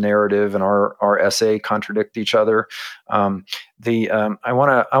entrepreneur's narrative and our essay contradict each other. I want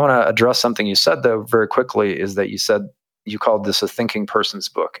to address something you said, though, very quickly. Is that you said you called this a thinking person's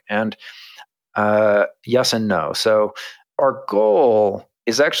book, and yes and no. So our goal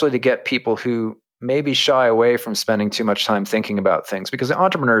is actually to get people who maybe shy away from spending too much time thinking about things, because the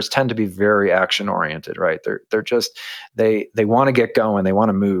entrepreneurs tend to be very action oriented, right? They're just, they want to get going. They want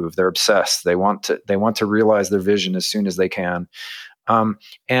to move. They're obsessed. They want to realize their vision as soon as they can.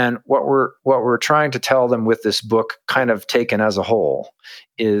 And what we're trying to tell them with this book, kind of taken as a whole,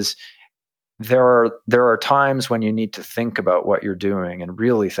 is there are times when you need to think about what you're doing and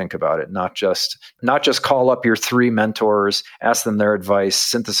really think about it, not just call up your 3 mentors, ask them their advice,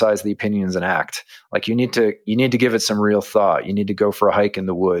 synthesize the opinions, and act. Like you need to give it some real thought. You need to go for a hike in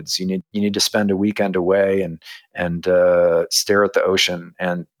the woods. You need to spend a weekend away and stare at the ocean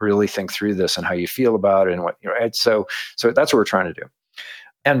and really think through this and how you feel about it and what, right? So that's what we're trying to do.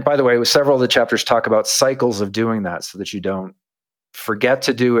 And by the way, several of the chapters talk about cycles of doing that, so that you don't forget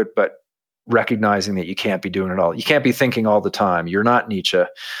to do it, but recognizing that you can't be doing it all. You can't be thinking all the time. You're not Nietzsche.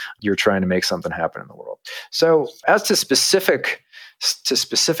 You're trying to make something happen in the world. So as to specific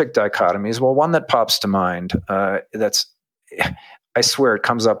dichotomies, well, one that pops to mind, I swear it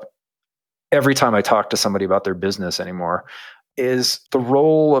comes up every time I talk to somebody about their business anymore, is the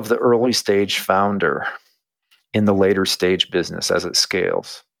role of the early stage founder in the later stage business as it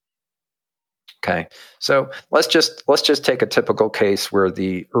scales. Okay, so let's just take a typical case where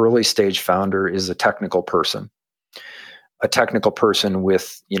the early stage founder is a technical person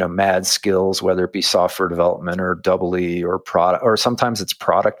with mad skills, whether it be software development or EE or product, or sometimes it's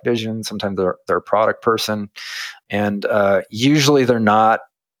product vision. Sometimes they're a product person, and usually they're not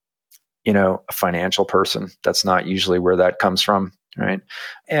a financial person. That's not usually where that comes from, right?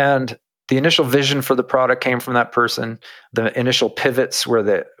 And the initial vision for the product came from that person. The initial pivots where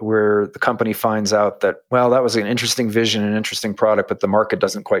the company finds out that, well, that was an interesting vision, an interesting product, but the market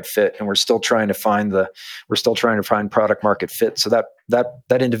doesn't quite fit, and we're still trying to find product market fit. So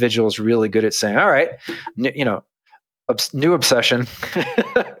that individual is really good at saying, all right, new obsession.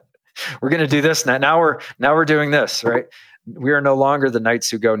 We're going to do this now. Now we're doing this, right? We are no longer the knights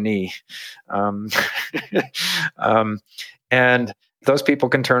who go knee. And those people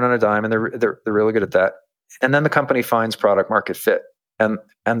can turn on a dime, and they're really good at that. And then the company finds product market fit.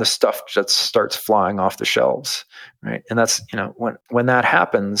 and the stuff just starts flying off the shelves, right? And that's, when that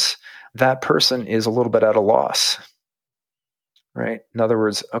happens, that person is a little bit at a loss, right? In other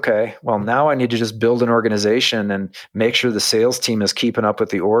words, okay, well, now I need to just build an organization and make sure the sales team is keeping up with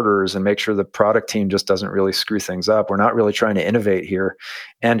the orders and make sure the product team just doesn't really screw things up. We're not really trying to innovate here.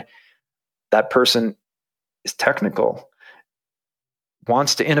 And that person is technical,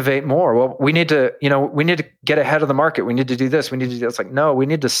 wants to innovate more. Well, we need to get ahead of the market. We need to do this. We need to do that. It's like, no, we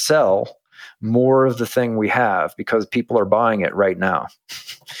need to sell more of the thing we have because people are buying it right now.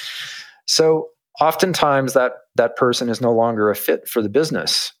 So oftentimes that person is no longer a fit for the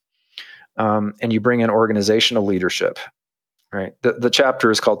business. And you bring in organizational leadership, right? The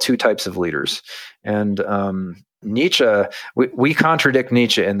chapter is called Two Types of Leaders. And Nietzsche, we contradict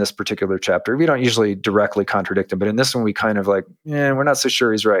Nietzsche in this particular chapter. We don't usually directly contradict him, but in this one we kind of we're not so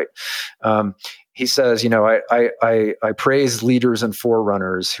sure he's right. He says, I praise leaders and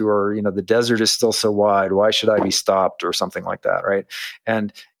forerunners who are, the desert is still so wide. Why should I be stopped, or something like that, right?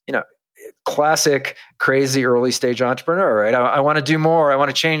 And classic crazy early stage entrepreneur, right? I want to do more. I want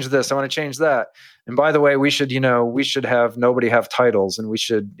to change this. I want to change that. And by the way, we should have nobody have titles, and we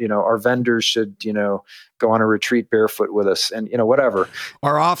should, our vendors should, go on a retreat barefoot with us, and whatever.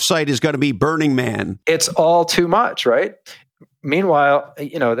 Our offsite is going to be Burning Man. It's all too much, right? Meanwhile,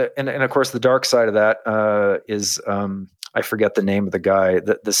 and of course the dark side of that is I forget the name of the guy,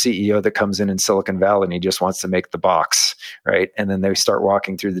 the CEO that comes in Silicon Valley, and he just wants to make the box, right? And then they start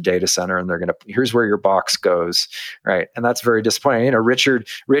walking through the data center, and here's where your box goes, right? And that's very disappointing. Richard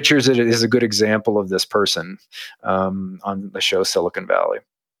is a good example of this person on the show Silicon Valley.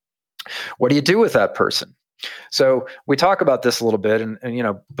 What do you do with that person? So we talk about this a little bit,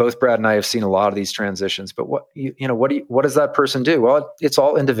 and both Brad and I have seen a lot of these transitions. But what does that person do? Well, it's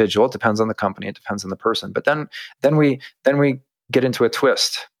all individual. It depends on the company. It depends on the person. But then we get into a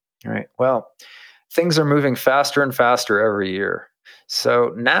twist, right? Well, things are moving faster and faster every year.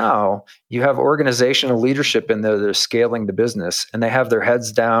 So now you have organizational leadership in there. They're scaling the business, and they have their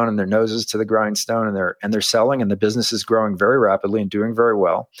heads down and their noses to the grindstone, and they're selling, and the business is growing very rapidly and doing very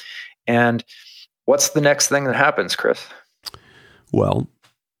well. And what's the next thing that happens, Chris? Well,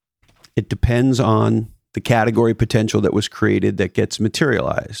 it depends on the category potential that was created that gets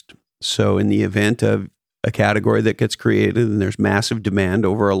materialized. So in the event of a category that gets created and there's massive demand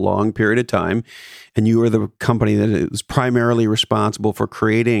over a long period of time, and you are the company that is primarily responsible for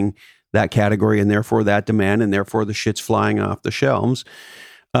creating that category and therefore that demand, and therefore the shit's flying off the shelves,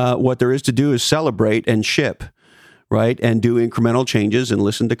 what there is to do is celebrate and ship, right? And do incremental changes and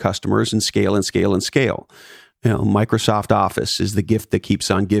listen to customers and scale and scale and scale. Microsoft Office is the gift that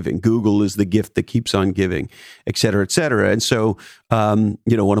keeps on giving. Google is the gift that keeps on giving, et cetera, et cetera. And so,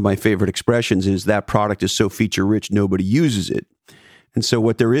 one of my favorite expressions is that product is so feature rich, nobody uses it. And so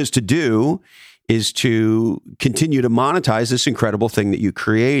what there is to do is to continue to monetize this incredible thing that you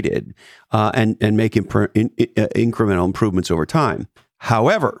created and make incremental improvements over time.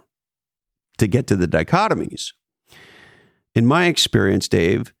 However, to get to the dichotomies, in my experience,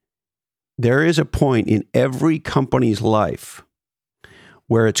 Dave, there is a point in every company's life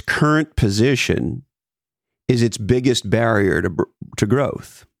where its current position is its biggest barrier to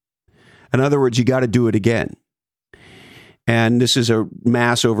growth. In other words, you got to do it again. And this is a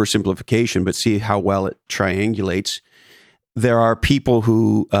mass oversimplification, but see how well it triangulates. There are people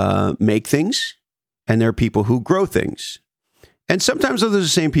who make things, and there are people who grow things. And sometimes those are the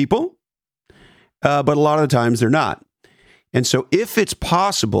same people, but a lot of the times they're not. And so if it's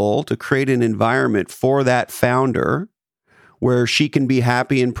possible to create an environment for that founder where she can be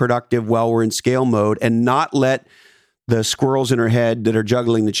happy and productive while we're in scale mode and not let the squirrels in her head that are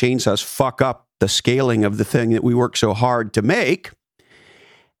juggling the chainsaws fuck up the scaling of the thing that we work so hard to make.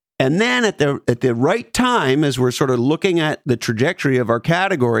 And then at the right time, as we're sort of looking at the trajectory of our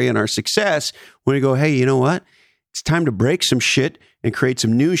category and our success, when we go, hey, you know what? It's time to break some shit and create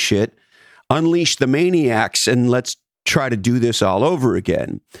some new shit, unleash the maniacs, and let's try to do this all over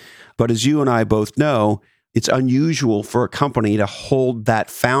again. But as you and I both know, it's unusual for a company to hold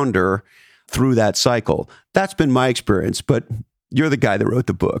that founder through that cycle. That's been my experience, but you're the guy that wrote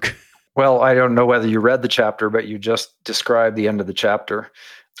the book. Well, I don't know whether you read the chapter, but you just described the end of the chapter.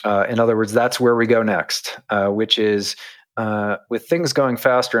 In other words, that's where we go next, which is with things going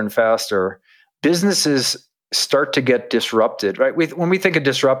faster and faster, businesses start to get disrupted, right? When we think of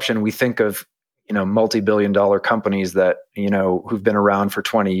disruption, we think of multi-billion-dollar companies that, who've been around for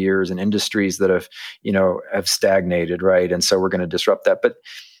 20 years and industries that have stagnated, right? And so we're going to disrupt that. But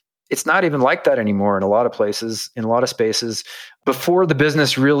it's not even like that anymore in a lot of places, in a lot of spaces. Before the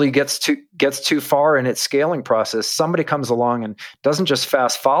business really gets too far in its scaling process, somebody comes along and doesn't just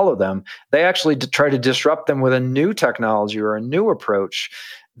fast follow them. They actually try to disrupt them with a new technology or a new approach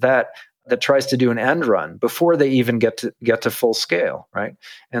that tries to do an end run before they even get to full scale, right?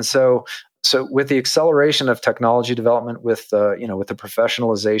 And so with the acceleration of technology development, with the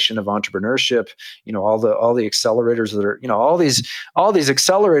professionalization of entrepreneurship, all the accelerators that are, all these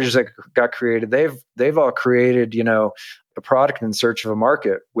accelerators that got created, they've all created, a product in search of a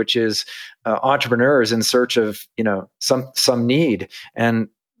market, which is entrepreneurs in search of, some need. And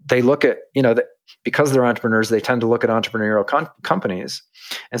they look at, because they're entrepreneurs, they tend to look at entrepreneurial companies.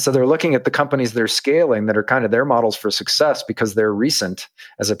 And so they're looking at the companies they're scaling that are kind of their models for success because they're recent,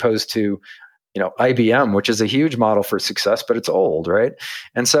 as opposed to, IBM, which is a huge model for success, but it's old, right?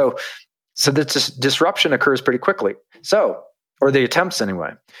 And so the disruption occurs pretty quickly. Or the attempts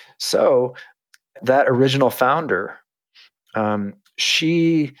anyway. So that original founder,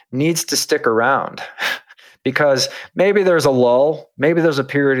 she needs to stick around because maybe there's a lull, maybe there's a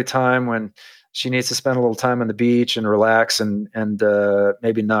period of time when she needs to spend a little time on the beach and relax and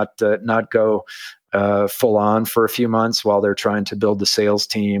maybe not go full on for a few months while they're trying to build the sales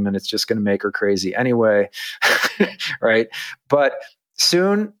team, and it's just going to make her crazy anyway, right? But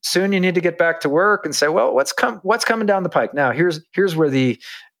soon you need to get back to work and say, well, what's coming down the pike now? Here's where the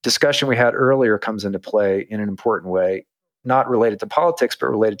discussion we had earlier comes into play in an important way, not related to politics, but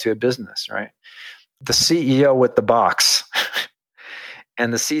related to a business, right? The CEO with the box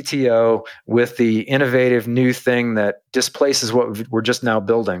and the CTO with the innovative new thing that displaces what we're just now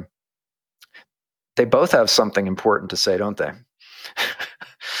building. They both have something important to say, don't they?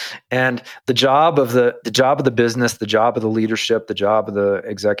 And the job of the business, the job of the leadership, the job of the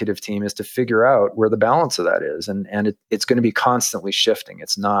executive team is to figure out where the balance of that is, and it's going to be constantly shifting.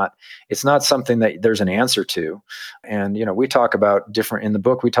 It's not something that there's an answer to. And we talk about in the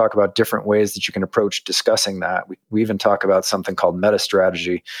book we talk about different ways that you can approach discussing that. We even talk about something called meta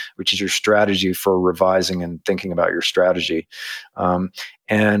strategy, which is your strategy for revising and thinking about your strategy. But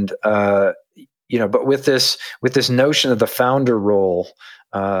with this notion of the founder role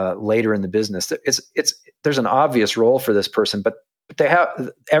later in the business, there's an obvious role for this person, but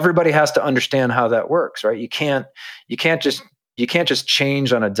everybody has to understand how that works, right? You can't just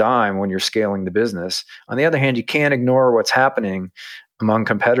change on a dime when you're scaling the business. On the other hand, you can't ignore what's happening among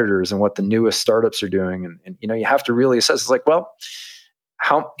competitors and what the newest startups are doing, and you have to really assess. It's like, well,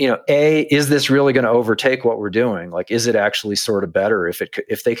 how, is this really going to overtake what we're doing? Like, is it actually sort of better?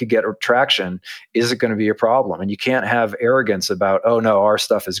 If they could get traction, is it going to be a problem? And you can't have arrogance about, oh no, our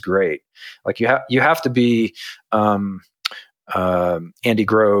stuff is great. Like you have to be Andy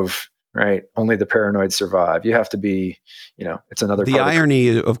Grove, right? Only the paranoid survive. You have to be, it's another. The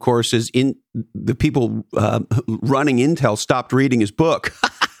irony, of course, is in the people running Intel stopped reading his book.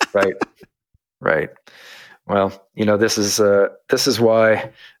 Right. Well, this is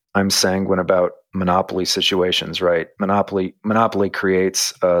why I'm sanguine about monopoly situations, right? Monopoly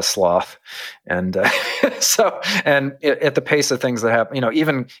creates sloth, and and at the pace of things that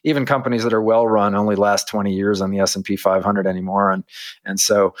happen, even companies that are well run only last 20 years on the S&P 500 anymore, and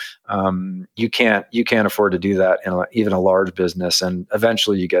so you can't afford to do that in even a large business, and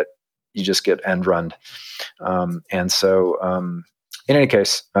eventually you just get end run, and so in any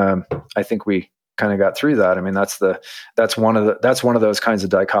case, I think we kind of got through that. I mean, that's one of those kinds of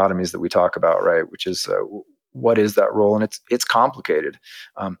dichotomies that we talk about, right? Which is what is that role, and it's complicated.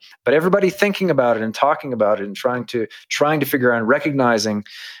 But everybody thinking about it and talking about it and trying to figure out and recognizing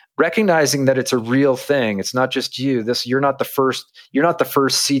that it's a real thing. It's not just you. You're not the first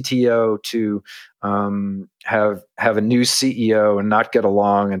CTO to have a new CEO and not get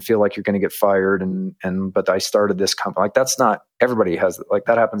along and feel like you're going to get fired. But I started this company. Like, that's not, everybody has, like,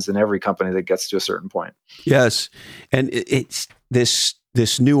 that happens in every company that gets to a certain point. Yes. And it's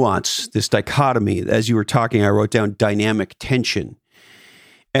this nuance, this dichotomy. As you were talking, I wrote down dynamic tension.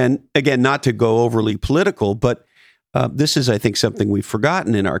 And again, not to go overly political, but this is, I think, something we've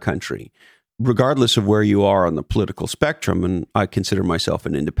forgotten in our country. Regardless of where you are on the political spectrum, and I consider myself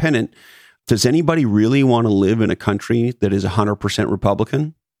an independent, does anybody really want to live in a country that is 100%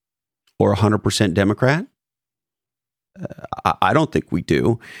 Republican or 100% Democrat? I don't think we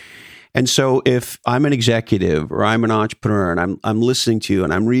do. And so if I'm an executive or I'm an entrepreneur and I'm listening to you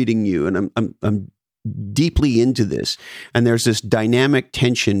and I'm reading you and I'm deeply into this, and there's this dynamic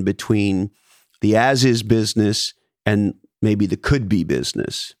tension between the as-is business and maybe the could-be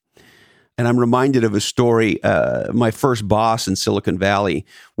business. And I'm reminded of a story. My first boss in Silicon Valley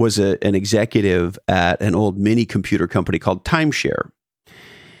was an executive at an old mini computer company called Timeshare.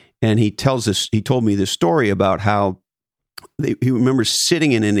 And he told me this story about how he remembers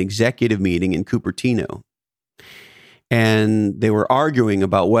sitting in an executive meeting in Cupertino, and they were arguing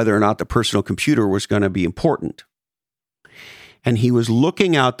about whether or not the personal computer was going to be important. And he was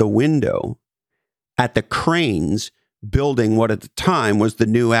looking out the window at the cranes building what at the time was the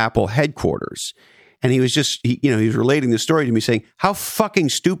new Apple headquarters. And he was relating the story to me, saying, how fucking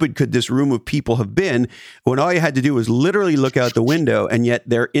stupid could this room of people have been when all you had to do was literally look out the window, and yet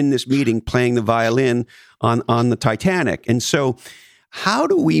they're in this meeting playing the violin on the Titanic. And so how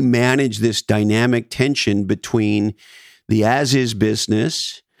do we manage this dynamic tension between the as-is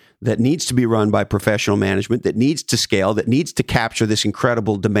business that needs to be run by professional management, that needs to scale, that needs to capture this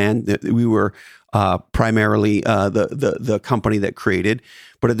incredible demand that we were primarily the company that created,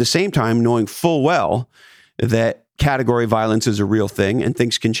 but at the same time knowing full well that category violence is a real thing and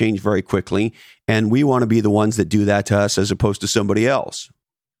things can change very quickly, and we want to be the ones that do that to us as opposed to somebody else?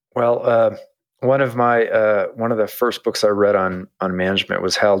 Well, one of the first books I read on management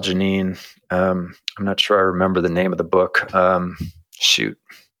was Hal Geneen. I'm not sure I remember the name of the book.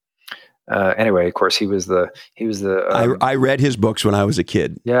 Anyway, of course, he was the. I read his books when I was a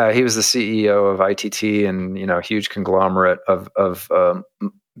kid. Yeah, he was the CEO of ITT, and huge conglomerate of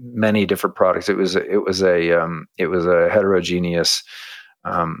many different products. It was a heterogeneous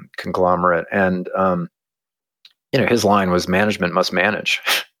conglomerate, and his line was "Management must manage."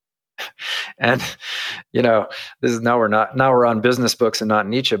 And this is now we're on business books and not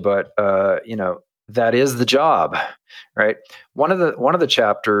Nietzsche, but that is the job, right? One of the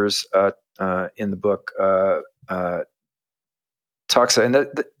chapters in the book talks, and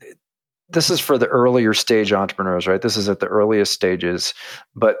this is for the earlier stage entrepreneurs, right? This is at the earliest stages.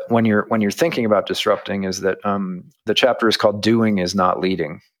 But when you're thinking about disrupting, is that the chapter is called "Doing is Not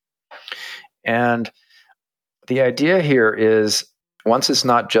Leading," and the idea here is, once it's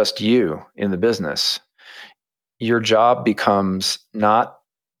not just you in the business, your job becomes not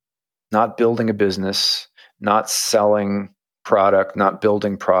building a business, not selling product, not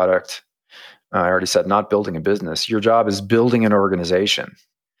building product. I already said not building a business. Your job is building an organization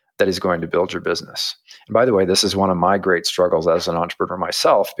that is going to build your business. And by the way, this is one of my great struggles as an entrepreneur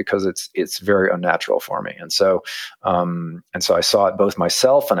myself, because it's very unnatural for me. And so I saw it both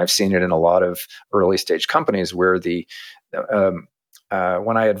myself, and I've seen it in a lot of early stage companies where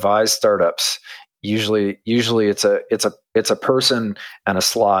when I advise startups, usually it's a person and a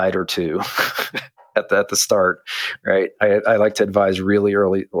slide or two at the start, right? I like to advise really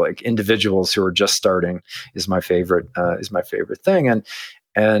early, like individuals who are just starting is my favorite thing.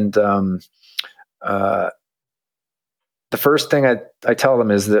 And the first thing I tell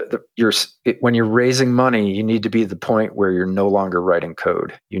them is that when you're raising money, you need to be at the point where you're no longer writing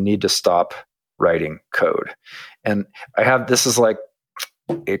code. You need to stop writing code. And this is like,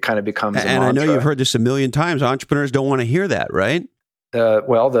 it kind of becomes a mantra. I know you've heard this a million times. Entrepreneurs don't want to hear that, right? In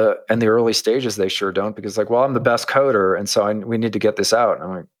the early stages, they sure don't, because I'm the best coder, and so we need to get this out. And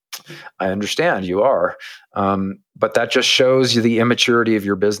I'm like, I understand you are, but that just shows you the immaturity of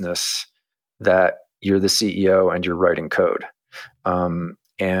your business, that you're the CEO and you're writing code.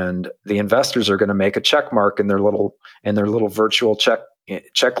 And the investors are going to make a check mark in their little virtual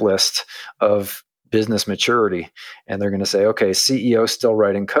checklist of business maturity, and they're going to say, okay, CEO still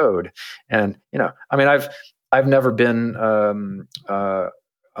writing code. And I've never been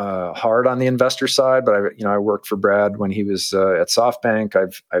hard on the investor side, but I worked for Brad when he was at SoftBank.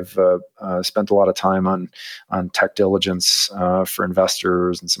 I've spent a lot of time on tech diligence for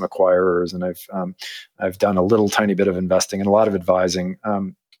investors and some acquirers, and I've done a little tiny bit of investing and a lot of advising.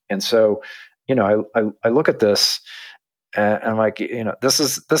 And so, I look at this. And I'm like, this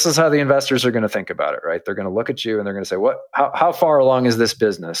is how the investors are going to think about it, right? They're going to look at you and they're going to say, how far along is this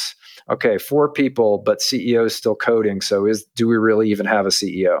business? Okay, 4 people, but CEO is still coding. So do we really even have a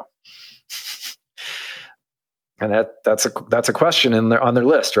CEO? And that's a question on their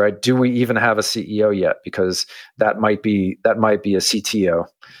list, right? Do we even have a CEO yet? Because that might be a CTO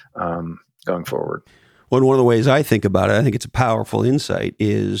going forward. Well, one of the ways I think about it, I think it's a powerful insight,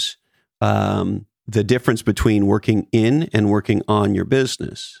 is the difference between working in and working on your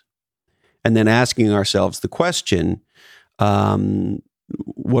business, and then asking ourselves the question,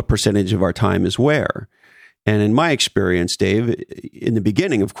 what percentage of our time is where? And in my experience, Dave, in the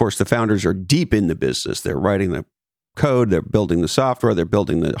beginning, of course, the founders are deep in the business. They're writing the code, they're building the software, they're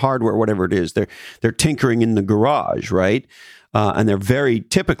building the hardware, whatever it is. They're tinkering in the garage, right? And they're very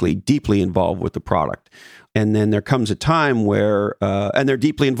typically deeply involved with the product. And then there comes a time where, and they're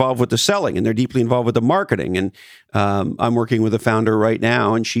deeply involved with the selling, and they're deeply involved with the marketing. And I'm working with a founder right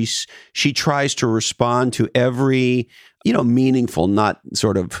now, and she tries to respond to every meaningful, not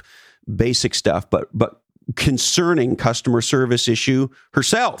sort of basic stuff, but concerning customer service issue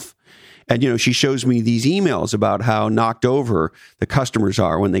herself. And, she shows me these emails about how knocked over the customers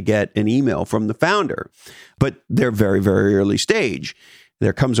are when they get an email from the founder. But they're very, very early stage.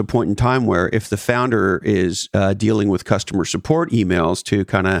 There comes a point in time where if the founder is dealing with customer support emails to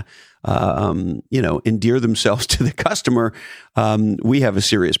kind of, endear themselves to the customer, we have a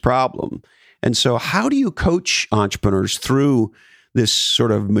serious problem. And so how do you coach entrepreneurs through this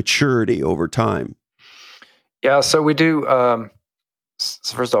sort of maturity over time? Yeah, so we do.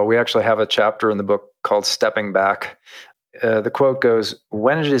 So first of all, we actually have a chapter in the book called Stepping Back. The quote goes,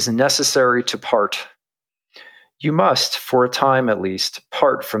 "When it is necessary to part, you must, for a time at least,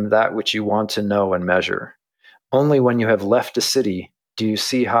 part from that which you want to know and measure. Only when you have left a city do you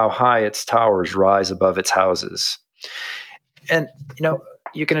see how high its towers rise above its houses." And,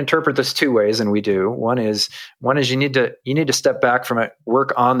 you can interpret this two ways, and we do. One is you need to step back from it,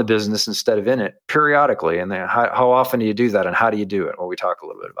 work on the business instead of in it periodically. And then how often do you do that, and how do you do it? Well, we talk a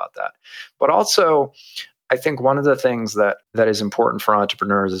little bit about that. But also, I think one of the things that is important for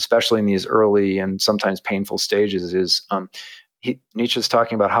entrepreneurs, especially in these early and sometimes painful stages, is Nietzsche's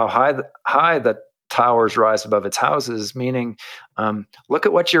talking about how high the towers rise above its houses, meaning look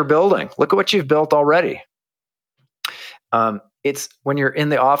at what you're building, look at what you've built already. It's when you're in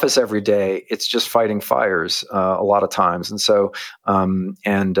the office every day, it's just fighting fires a lot of times. And so,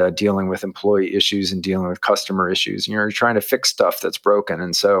 dealing with employee issues and dealing with customer issues, and you're trying to fix stuff that's broken.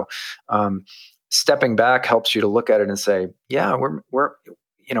 And so, stepping back helps you to look at it and say, yeah, we're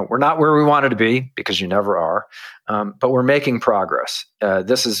not where we wanted to be, because you never are. But we're making progress.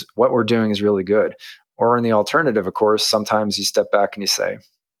 This is what we're doing is really good. Or in the alternative, of course, sometimes you step back and you say,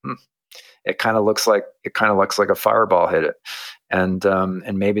 it kind of looks like a fireball hit it, and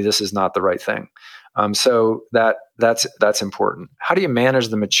maybe this is not the right thing. So that's important. How do you manage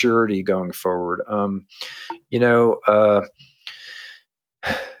the maturity going forward?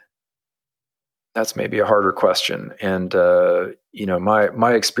 That's maybe a harder question, and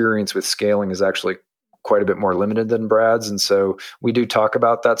my experience with scaling is actually quite a bit more limited than Brad's, and so we do talk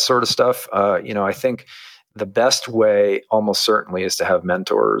about that sort of stuff. I think the best way, almost certainly, is to have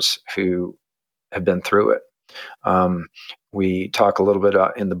mentors who have been through it. We talk a little bit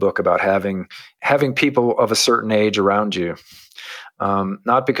in the book about having people of a certain age around you,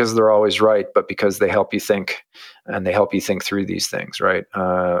 not because they're always right, but because they help you think, and they help you think through these things, right?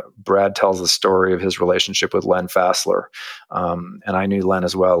 Brad tells the story of his relationship with Len Fassler, and I knew Len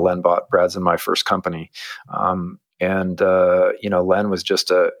as well. Len bought Brad's in my first company, and Len was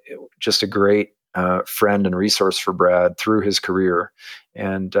just a great friend and resource for Brad through his career,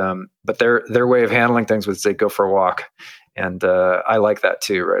 and but their way of handling things was they go for a walk, and I like that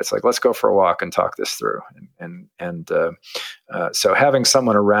too, right? It's like, let's go for a walk and talk this through, and so having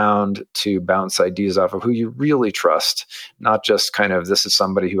someone around to bounce ideas off of who you really trust, not just kind of this is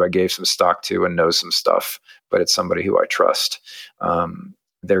somebody who I gave some stock to and knows some stuff, but it's somebody who I trust.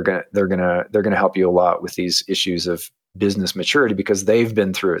 They're gonna help you a lot with these issues of business maturity because they've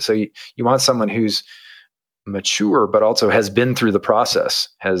been through it. So you want someone who's mature, but also has been through the process,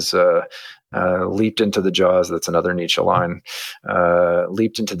 has leaped into the jaws. That's another Nietzsche line.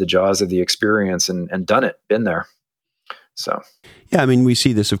 Leaped into the jaws of the experience and done it, been there. So, yeah, I mean, we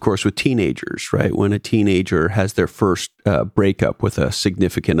see this, of course, with teenagers, right? When a teenager has their first breakup with a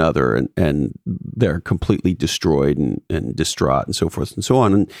significant other and they're completely destroyed and distraught and so forth and so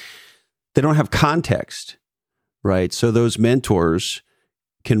on, and they don't have context. Right. So those mentors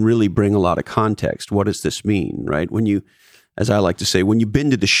can really bring a lot of context. What does this mean? Right. When you, as I like to say, when you've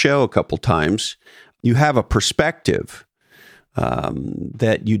been to the show a couple times, you have a perspective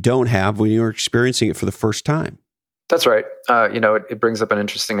that you don't have when you're experiencing it for the first time. That's right. It brings up an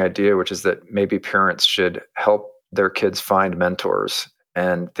interesting idea, which is that maybe parents should help their kids find mentors.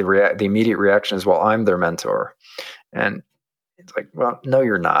 And the immediate reaction is, well, I'm their mentor. And it's like, well, no,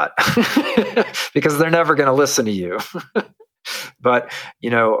 you're not, because they're never going to listen to you. But,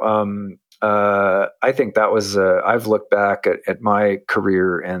 I think that was, I've looked back at my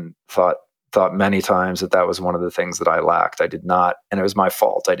career and thought many times that was one of the things that I lacked. I did not, and it was my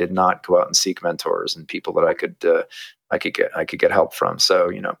fault. I did not go out and seek mentors and people that I could get help from.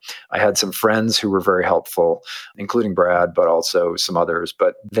 So, I had some friends who were very helpful, including Brad, but also some others,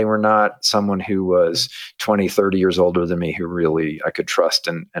 but they were not someone who was 20, 30 years older than me, who really I could trust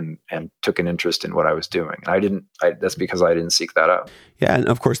and took an interest in what I was doing. And that's because I didn't seek that out. Yeah. And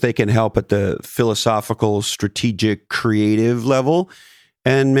of course they can help at the philosophical, strategic, creative level.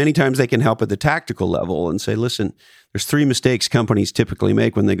 And many times they can help at the tactical level and say, listen, there's 3 mistakes companies typically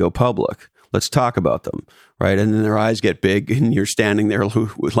make when they go public. Let's talk about them, right? And then their eyes get big, and you're standing there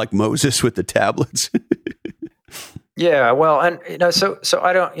like Moses with the tablets. Yeah, well, and so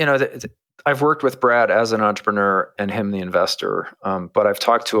I don't, I've worked with Brad as an entrepreneur and him the investor, but I've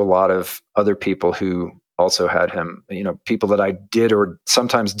talked to a lot of other people who also had him, people that I did or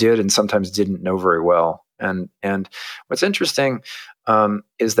sometimes did and sometimes didn't know very well. And what's interesting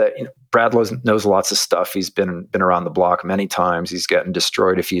is that Brad knows lots of stuff. He's been around the block many times. He's gotten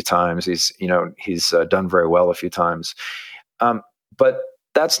destroyed a few times. He's done very well a few times, but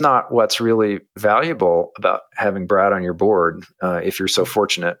that's not what's really valuable about having Brad on your board, if you're so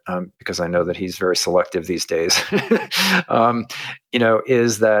fortunate, because I know that he's very selective these days.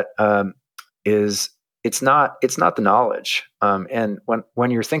 It's not the knowledge. And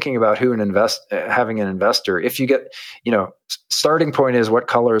when you're thinking about having an investor, if you get, starting point is what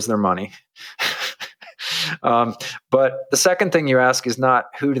color is their money. But the second thing you ask is not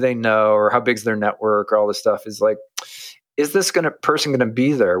who do they know or how big's their network or all this stuff. Is like, is this person going to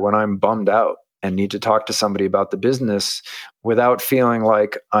be there when I'm bummed out and need to talk to somebody about the business without feeling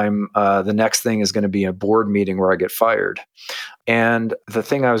like the next thing is going to be a board meeting where I get fired? And the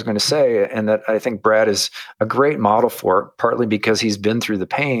thing I was going to say, and that I think Brad is a great model for, partly because he's been through the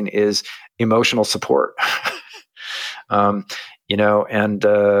pain, is emotional support. This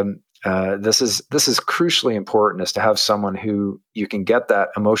is crucially important, is to have someone who you can get that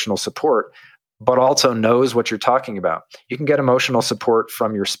emotional support, but also knows what you're talking about. You can get emotional support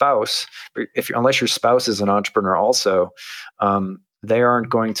from your spouse, but unless your spouse is an entrepreneur also, they aren't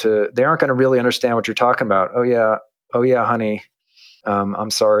going to really understand what you're talking about. Oh yeah, honey,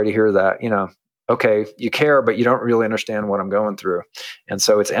 I'm sorry to hear that. Okay, you care, but you don't really understand what I'm going through. And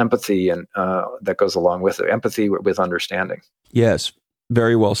so it's empathy, and that goes along with it. Empathy with understanding. Yes,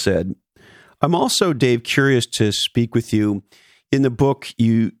 very well said. I'm also, Dave, curious to speak with you. In the book,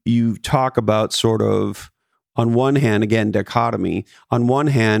 you talk about sort of, on one hand, again, dichotomy, on one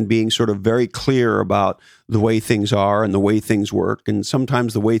hand, being sort of very clear about the way things are and the way things work. And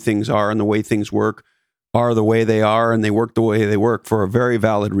sometimes the way things are and the way things work are the way they are, and they work the way they work for a very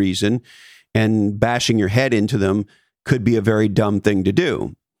valid reason. And bashing your head into them could be a very dumb thing to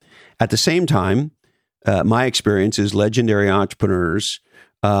do. At the same time, my experience is legendary entrepreneurs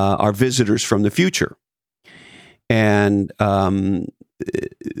are visitors from the future. And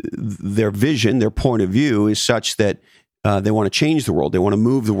their vision, their point of view is such that they want to change the world. They want to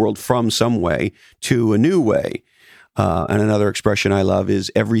move the world from some way to a new way. And another expression I love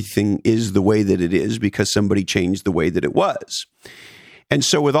is everything is the way that it is because somebody changed the way that it was. And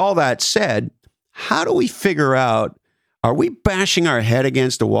so with all that said, how do we figure out, are we bashing our head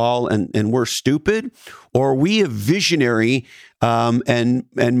against a wall and we're stupid? Or are we a visionary and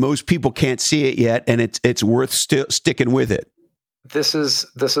most people can't see it yet, and it's worth sticking with it? This is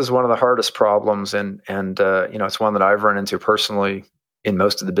one of the hardest problems, and it's one that I've run into personally in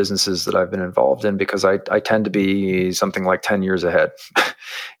most of the businesses that I've been involved in, because I tend to be something like 10 years ahead.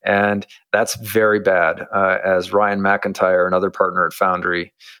 And that's very bad. As Ryan McIntyre, another partner at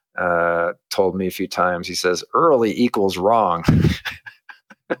Foundry, told me a few times, he says, early equals wrong.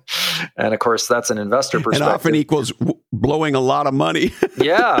 And of course, that's an investor perspective. And often equals blowing a lot of money.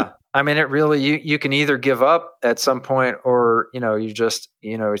 Yeah. I mean, it really, you can either give up at some point, or, you just,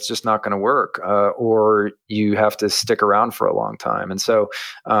 it's just not going to work, or you have to stick around for a long time. And so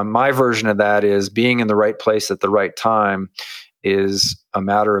my version of that is being in the right place at the right time is a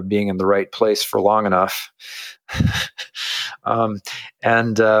matter of being in the right place for long enough. I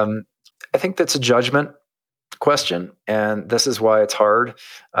think that's a judgment question, and this is why it's hard.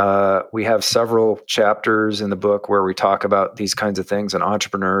 We have several chapters in the book where we talk about these kinds of things, and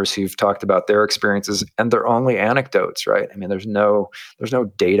entrepreneurs who've talked about their experiences, and they're only anecdotes, right? I mean, there's no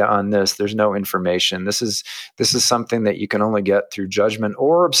data on this. There's no information. This is something that you can only get through judgment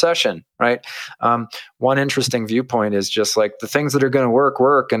or obsession, right? One interesting viewpoint is just like the things that are going to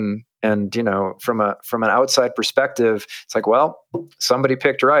work, and from an outside perspective, it's like, well, somebody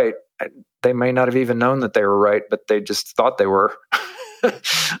picked right. They may not have even known that they were right, but they just thought they were. But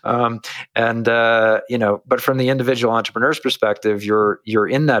from the individual entrepreneur's perspective, you're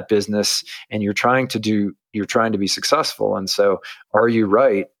in that business and you're trying to be successful. And so, are you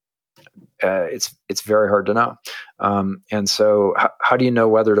right? It's very hard to know. And so, how do you know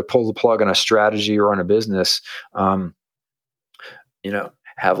whether to pull the plug on a strategy or on a business?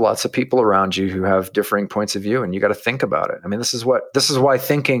 Have lots of people around you who have differing points of view, and you got to think about it. I mean, this is why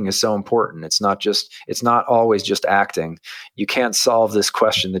thinking is so important. It's not always just acting. You can't solve this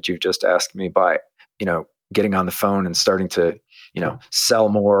question that you've just asked me by, getting on the phone and starting to, sell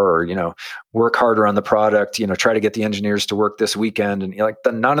more, or, work harder on the product, try to get the engineers to work this weekend.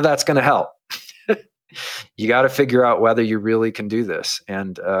 And none of that's going to help. You got to figure out whether you really can do this.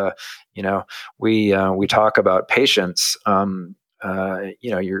 And we talk about patience.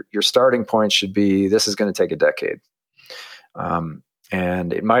 Your starting point should be, this is going to take a decade,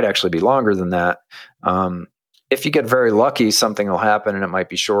 and it might actually be longer than that. If you get very lucky, something will happen, and it might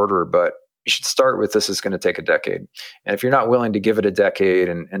be shorter. But you should start with, this is going to take a decade. And if you're not willing to give it a decade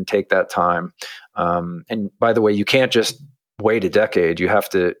and take that time, and by the way, you can't just wait a decade. You have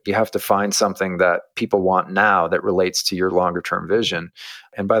to find something that people want now that relates to your longer term vision.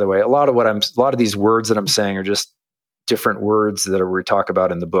 And by the way, a lot of these words that I'm saying are just different words that we talk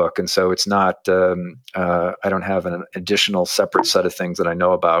about in the book. And so it's not, I don't have an additional separate set of things that I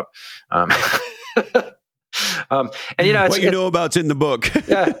know about. What you know about's in the book.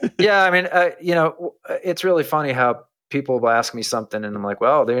 yeah. I mean, it's really funny how people will ask me something and I'm like,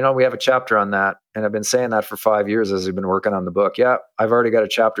 well, we have a chapter on that. And I've been saying that for 5 years as we've been working on the book. Yeah, I've already got a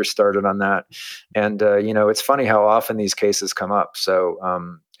chapter started on that. And, it's funny how often these cases come up. So,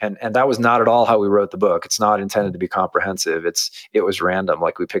 and that was not at all how we wrote the book. It's not intended to be comprehensive. It was random.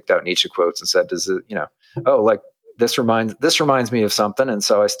 Like, we picked out Nietzsche quotes and said, this reminds me of something. And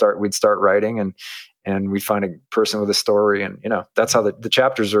so we'd start writing and we'd find a person with a story. And, that's how the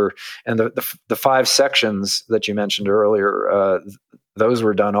chapters are. And the 5 sections that you mentioned earlier, those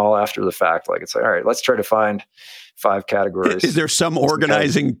were done all after the fact. Like, it's like, all right, let's try to find 5 categories. Is there some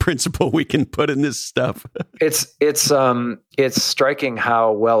organizing principle we can put in this stuff? It's striking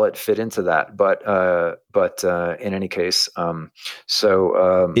how well it fit into that. But in any case,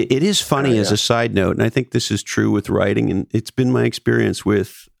 it is funny as a side note, and I think this is true with writing, and it's been my experience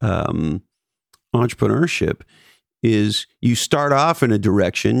with entrepreneurship, is you start off in a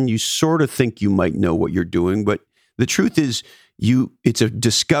direction, you sort of think you might know what you're doing, but the truth is it's a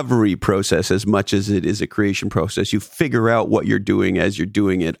discovery process as much as it is a creation process. You figure out what you're doing as you're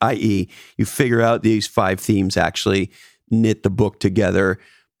doing it, i.e., you figure out these 5 themes actually knit the book together,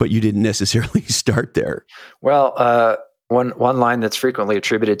 but you didn't necessarily start there. Well, one line that's frequently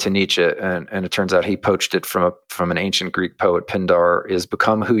attributed to Nietzsche, and it turns out he poached it from an ancient Greek poet, Pindar, is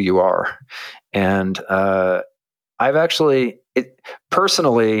 "Become who you are." And I've actually,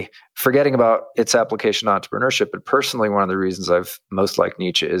 personally, forgetting about its application to entrepreneurship, but personally, one of the reasons I've most liked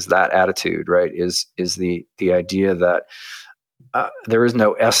Nietzsche is that attitude, right? Is the idea that there is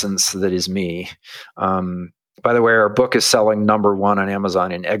no essence that is me. By the way, our book is selling #1 on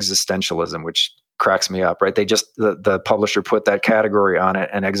Amazon in existentialism, which cracks me up, right? They just, the publisher put that category on it,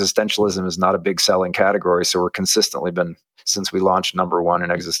 and existentialism is not a big selling category. So we're consistently been, since we launched #1 in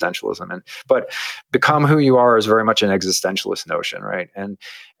existentialism. But become who you are is very much an existentialist notion, right? And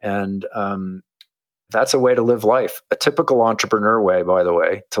that's a way to live life. A typical entrepreneur way, by the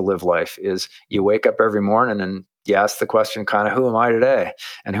way, to live life is you wake up every morning and you ask the question, kind of, who am I today,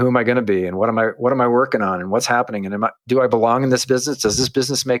 and who am I going to be, and what am I working on, and what's happening, and do I belong in this business? Does this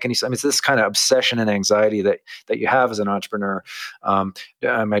business make any sense? I mean, it's this kind of obsession and anxiety that you have as an entrepreneur. Am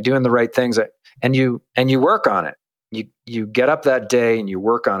I doing the right things? And you work on it. You get up that day and you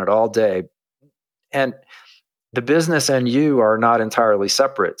work on it all day, and the business and you are not entirely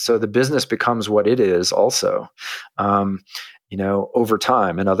separate. So the business becomes what it is also. Over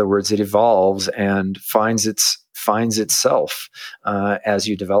time. In other words, it evolves and finds itself as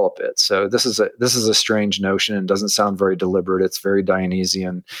you develop it. So this is a strange notion and doesn't sound very deliberate. It's very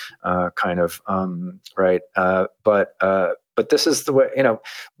Dionysian kind of right. But this is the way,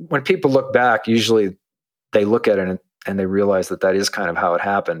 when people look back, usually they look at it and they realize that is kind of how it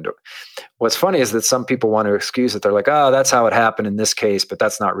happened. What's funny is that some people want to excuse it. They're like, oh, that's how it happened in this case, but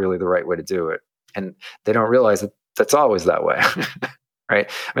that's not really the right way to do it. And they don't realize that that's always that way, right?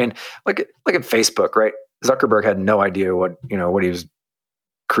 I mean, look at Facebook, right? Zuckerberg had no idea what he was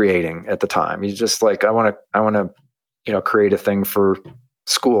creating at the time. He's just like, I want to create a thing for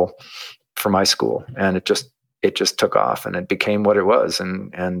my school, and it just took off, and it became what it was,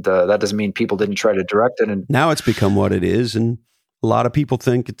 and that doesn't mean people didn't try to direct it. And now it's become what it is, and a lot of people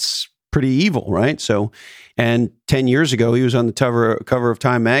think it's pretty evil, right? So, and 10 years ago, he was on the cover of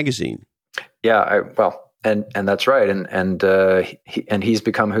Time magazine. Yeah, And that's right, and he's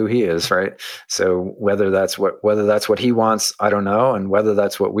become who he is, right? So whether that's what he wants, I don't know, and whether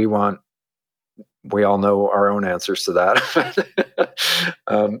that's what we want, we all know our own answers to that.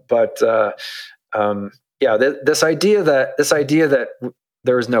 This idea that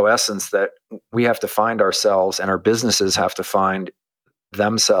there is no essence, that we have to find ourselves and our businesses have to find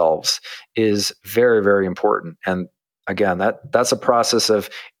themselves, is very, very important. And again, that's a process of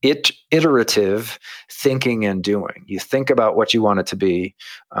iterative thinking and doing. You think about what you want it to be.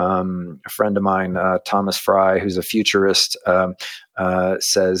 A friend of mine, Thomas Fry, who's a futurist,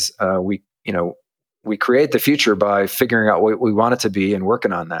 says we create the future by figuring out what we want it to be and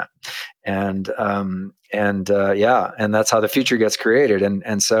working on that. And that's how the future gets created.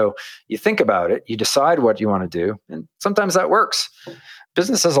 And so you think about it, you decide what you want to do, and sometimes that works.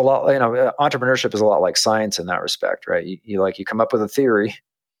 Business is a lot, entrepreneurship is a lot like science in that respect, right? You come up with a theory,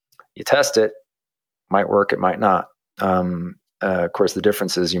 you test it, might work, it might not. Of course, the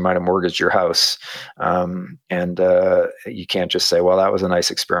difference is you might have mortgaged your house, and you can't just say, well, that was a nice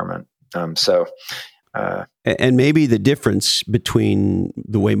experiment. And maybe the difference between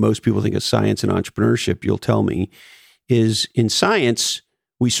the way most people think of science and entrepreneurship, you'll tell me, is in science,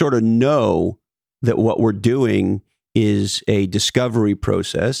 we sort of know that what we're doing is a discovery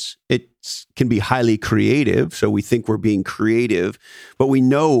process. It can be highly creative, so we think we're being creative, but we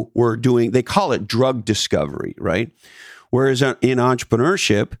know we're doing, they call it drug discovery, right? Whereas in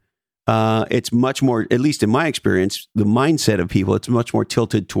entrepreneurship, it's much more, at least in my experience, the mindset of people, it's much more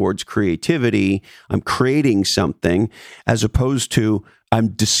tilted towards creativity. I'm creating something as opposed to I'm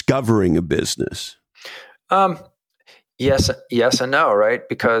discovering a business. Yes and no, right?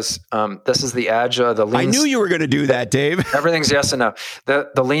 Because this is the agile, the lean. I knew you were going to do that, Dave. Everything's yes and no.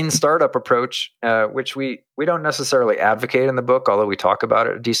 The lean startup approach, which we don't necessarily advocate in the book, although we talk about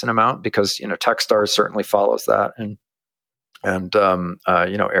it a decent amount, because Techstars certainly follows that, and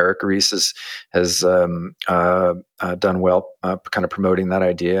Eric Ries has done well, kind of promoting that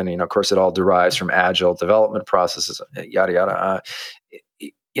idea, and of course it all derives from agile development processes, yada yada.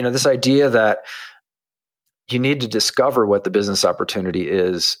 This idea that you need to discover what the business opportunity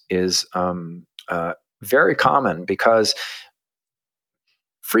is very common, because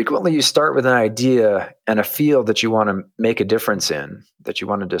frequently you start with an idea and a field that you want to make a difference in, that you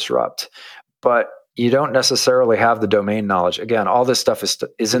want to disrupt, but you don't necessarily have the domain knowledge. Again, all this stuff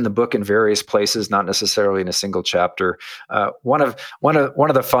is in the book in various places, not necessarily in a single chapter. One of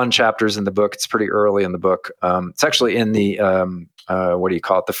the fun chapters in the book, it's pretty early in the book. It's actually in the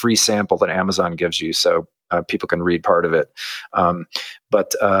the free sample that Amazon gives you, so people can read part of it.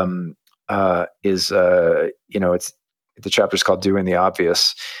 It's the chapter's called "Doing the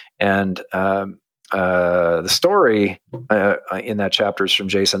Obvious," and the story in that chapter is from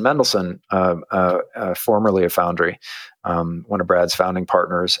Jason Mendelsohn, formerly of Foundry, one of Brad's founding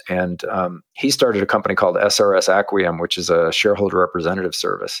partners, and he started a company called SRS Acquiom, which is a shareholder representative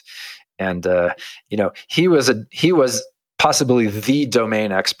service. And he was possibly the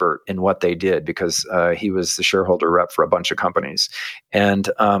domain expert in what they did, because he was the shareholder rep for a bunch of companies. And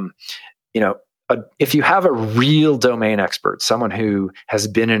if you have a real domain expert, someone who has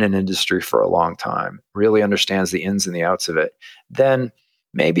been in an industry for a long time, really understands the ins and the outs of it, then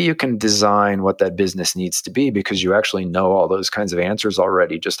maybe you can design what that business needs to be, because you actually know all those kinds of answers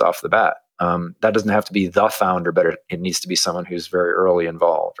already just off the bat. That doesn't have to be the founder, but it needs to be someone who's very early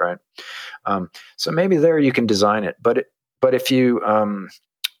involved, right? So maybe there you can design it. But if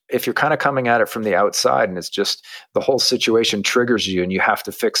you're kind of coming at it from the outside and it's just the whole situation triggers you and you have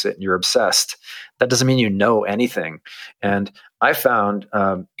to fix it and you're obsessed, that doesn't mean you know anything. And I found,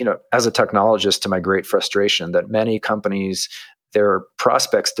 as a technologist, to my great frustration, that many companies, their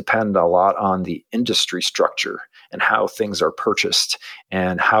prospects depend a lot on the industry structure and how things are purchased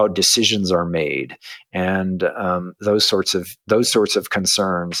and how decisions are made, and those sorts of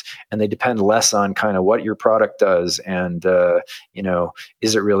concerns. And they depend less on kind of what your product does and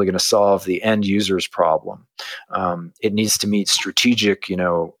is it really going to solve the end user's problem? It needs to meet strategic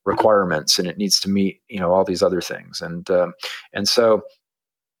requirements, and it needs to meet all these other things, and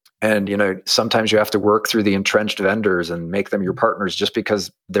sometimes you have to work through the entrenched vendors and make them your partners, just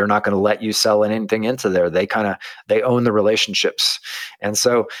because they're not going to let you sell anything into there. They own the relationships. And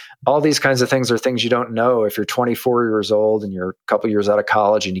so all these kinds of things are things you don't know if you're 24 years old and you're a couple years out of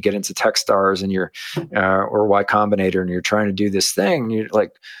college and you get into Techstars and you're, or Y Combinator, and you're trying to do this thing. You're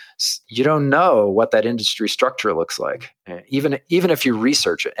like, you don't know what that industry structure looks like, even if you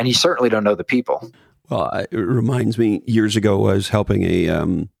research it, and you certainly don't know the people. Well, it reminds me, years ago, I was helping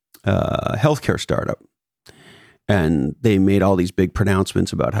a healthcare startup, and they made all these big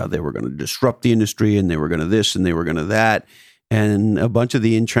pronouncements about how they were going to disrupt the industry, and they were going to this and they were going to that, and a bunch of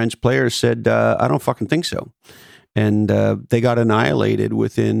the entrenched players said, I don't fucking think so, and they got annihilated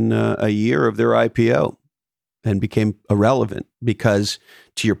within a year of their IPO and became irrelevant, because,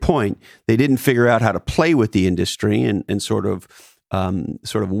 to your point, they didn't figure out how to play with the industry and sort of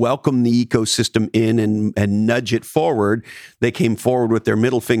welcome the ecosystem in and nudge it forward. They came forward with their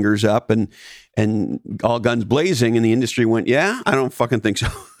middle fingers up and all guns blazing, and the industry went, yeah, I don't fucking think so.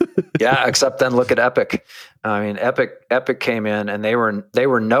 Yeah, except then look at Epic. I mean, Epic came in and they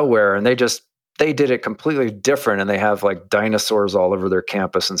were nowhere, and they they did it completely different, and they have like dinosaurs all over their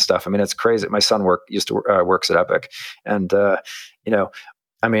campus and stuff. I mean, it's crazy. My son works at Epic, and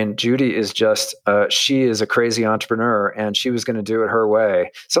I mean, Judy is just, she is a crazy entrepreneur, and she was going to do it her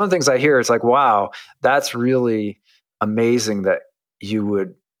way. Some of the things I hear, it's like, wow, that's really amazing that you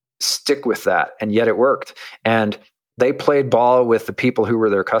would stick with that. And yet it worked. And they played ball with the people who were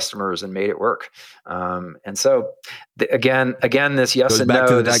their customers and made it work. And so again, this yes goes and back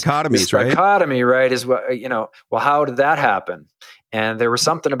no, to the dichotomies, right? Dichotomy, right, is what, well, how did that happen? And there was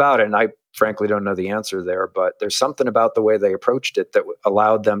something about it, and I frankly don't know the answer there, but there's something about the way they approached it that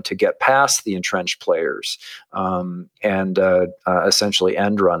allowed them to get past the entrenched players and essentially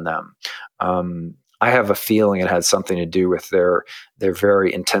end run them. I have a feeling it had something to do with their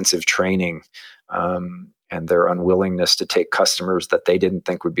very intensive training and their unwillingness to take customers that they didn't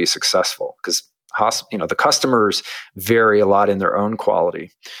think would be successful, because the customers vary a lot in their own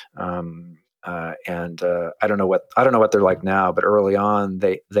quality. I don't know what they're like now, but early on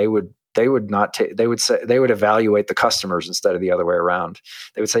they would evaluate the customers instead of the other way around.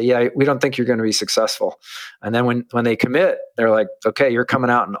 They would say, yeah, we don't think you're going to be successful. And then when they commit, they're like, okay, you're coming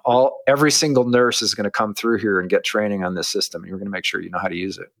out, and every single nurse is going to come through here and get training on this system. And you're going to make sure you know how to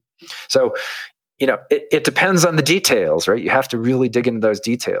use it. So, it depends on the details, right? You have to really dig into those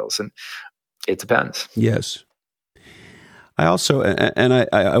details, and it depends. Yes. I also, and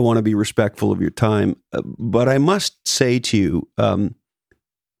I want to be respectful of your time, but I must say to you,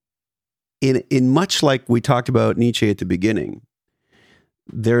 in much like we talked about Nietzsche at the beginning,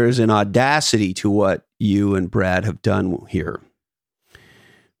 there is an audacity to what you and Brad have done here.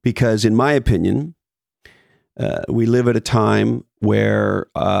 Because in my opinion, we live at a time where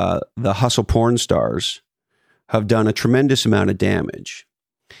the hustle porn stars have done a tremendous amount of damage.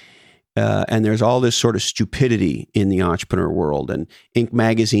 And there's all this sort of stupidity in the entrepreneur world. And Inc.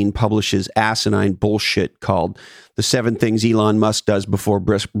 magazine publishes asinine bullshit called The 7 Things Elon Musk Does Before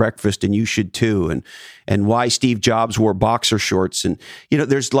Breakfast, and You Should Too, and Why Steve Jobs Wore Boxer Shorts. And,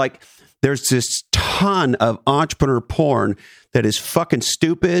 there's this ton of entrepreneur porn that is fucking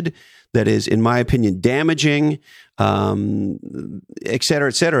stupid, that is, in my opinion, damaging, et cetera,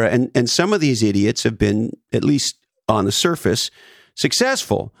 et cetera. And some of these idiots have been, at least on the surface,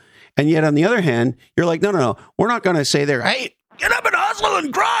 successful. And yet, on the other hand, you're like, no, we're not going to say there, hey, get up and hustle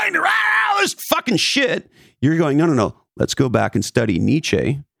and grind, this fucking shit. You're going, no, let's go back and study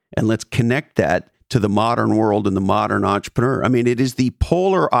Nietzsche, and let's connect that to the modern world and the modern entrepreneur. I mean, it is the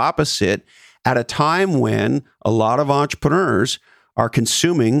polar opposite at a time when a lot of entrepreneurs are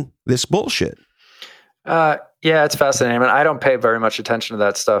consuming this bullshit. Yeah, it's fascinating. I mean, I don't pay very much attention to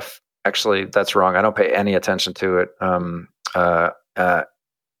that stuff. Actually, that's wrong. I don't pay any attention to it. And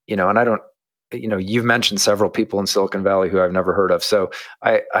I don't, you've mentioned several people in Silicon Valley who I've never heard of. So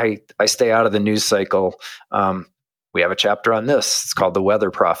I stay out of the news cycle. We have a chapter on this. It's called The Weather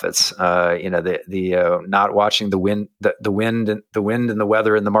Prophets. The not watching the wind and the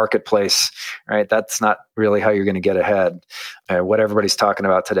weather in the marketplace, right? That's not really how you're going to get ahead. What everybody's talking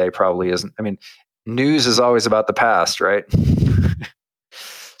about today probably isn't. I mean, news is always about the past, right?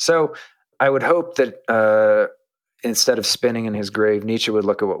 So I would hope that, instead of spinning in his grave, Nietzsche would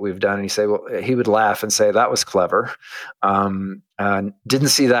look at what we've done and he would laugh and say, that was clever. Didn't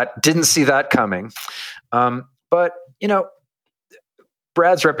see that coming. But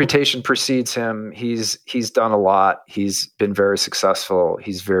Brad's reputation precedes him. He's done a lot. He's been very successful.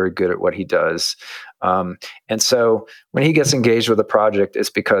 He's very good at what he does. And so when he gets engaged with a project,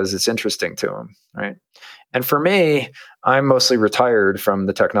 it's because it's interesting to him, right? And for me, I'm mostly retired from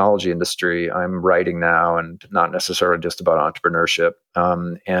the technology industry. I'm writing now, and not necessarily just about entrepreneurship.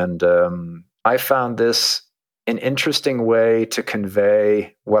 I found this an interesting way to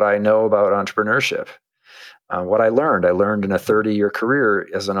convey what I know about entrepreneurship. What I learned in a 30-year career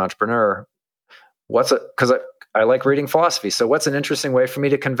as an entrepreneur. Because I like reading philosophy. So what's an interesting way for me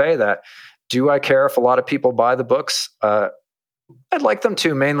to convey that? Do I care if a lot of people buy the books? I'd like them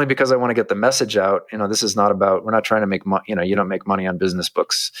to, mainly because I want to get the message out. This is not about, we're not trying to make money. You don't make money on business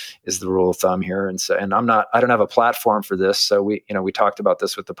books is the rule of thumb here. And so, and I don't have a platform for this. So we talked about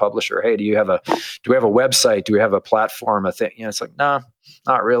this with the publisher. Hey, do we have a website? Do we have a platform? It's like, no,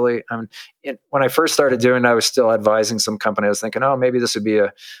 not really. When I first started doing it, I was still advising some company. I was thinking, maybe this would be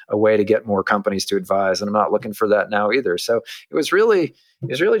a way to get more companies to advise. And I'm not looking for that now either. So it was really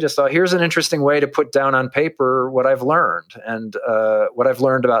just, here's an interesting way to put down on paper what I've learned and what I've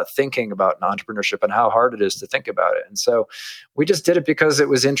learned about thinking about entrepreneurship and how hard it is to think about it. And so we just did it because it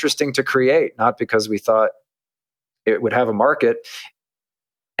was interesting to create, not because we thought it would have a market.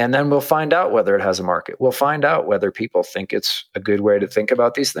 And then we'll find out whether it has a market. We'll find out whether people think it's a good way to think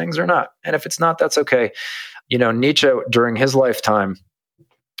about these things or not. And if it's not, that's okay. Nietzsche, during his lifetime,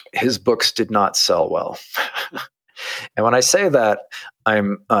 his books did not sell well. And when I say that,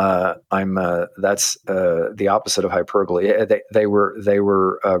 that's the opposite of hyperbole. They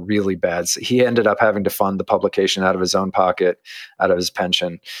were really bad. So he ended up having to fund the publication out of his own pocket, out of his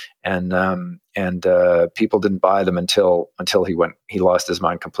pension, and people didn't buy them until he lost his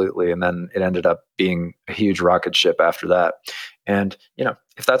mind completely, and then it ended up being a huge rocket ship after that. And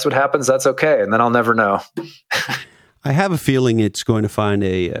if that's what happens, that's okay, and then I'll never know. I have a feeling it's going to find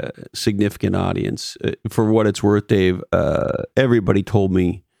a significant audience. For what it's worth, Dave, everybody told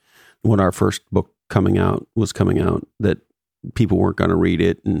me when our first book was coming out that people weren't going to read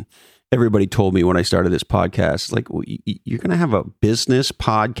it. And everybody told me when I started this podcast, like, well, you're going to have a business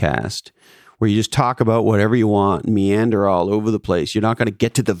podcast where you just talk about whatever you want and meander all over the place. You're not going to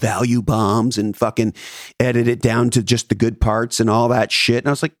get to the value bombs and fucking edit it down to just the good parts and all that shit. And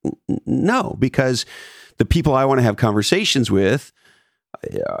I was like, no, because the people I want to have conversations with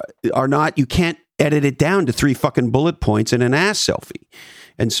are not, you can't edit it down to 3 fucking bullet points and an ass selfie.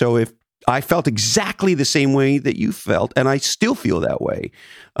 And so if I felt exactly the same way that you felt, and I still feel that way.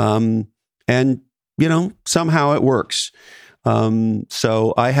 And somehow it works.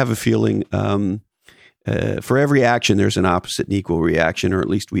 So I have a feeling, for every action, there's an opposite and equal reaction, or at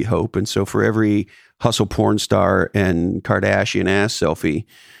least we hope. And so for every hustle porn star and Kardashian ass selfie,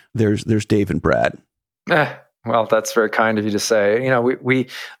 there's Dave and Brad. Well, that's very kind of you to say.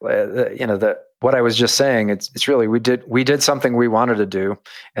 What I was just saying, it's really, we did something we wanted to do.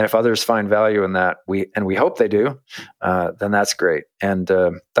 And if others find value in that, we hope they do, then that's great. And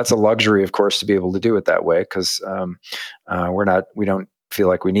that's a luxury, of course, to be able to do it that way, because we don't feel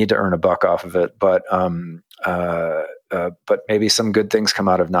like we need to earn a buck off of it. But maybe some good things come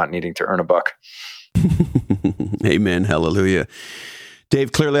out of not needing to earn a buck. Amen. Hallelujah.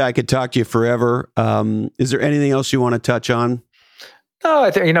 Dave, clearly I could talk to you forever. Is there anything else you want to touch on? No,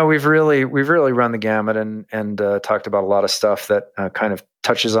 I think we've really run the gamut and talked about a lot of stuff that kind of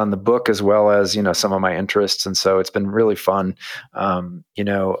touches on the book as well as some of my interests, and so it's been really fun.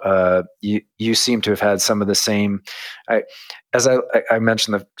 You seem to have had some of the same. As I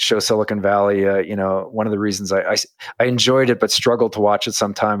mentioned the show Silicon Valley. One of the reasons I enjoyed it but struggled to watch it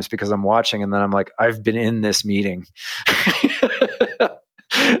sometimes because I'm watching and then I'm like, I've been in this meeting.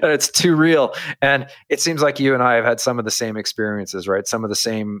 And it's too real. And it seems like you and I have had some of the same experiences, right? Some of the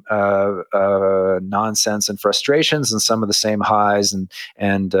same nonsense and frustrations, and some of the same highs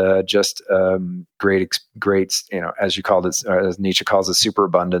and just great, as you called it, as Nietzsche calls it,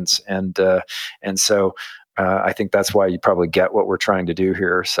 superabundance. And so I think that's why you probably get what we're trying to do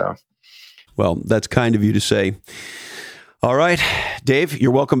here. So, well, that's kind of you to say. All right, Dave,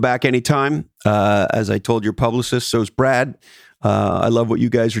 you're welcome back anytime. As I told your publicist, so's Brad. I love what you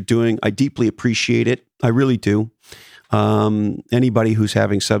guys are doing. I deeply appreciate it. I really do. Anybody who's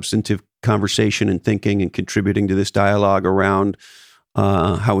having substantive conversation and thinking and contributing to this dialogue around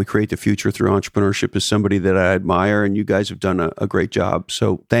how we create the future through entrepreneurship is somebody that I admire, and you guys have done a great job.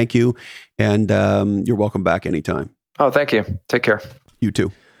 So thank you, and you're welcome back anytime. Oh, thank you. Take care. You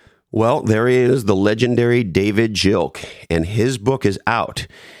too. Well, there he is, the legendary David Jilk, and his book is out.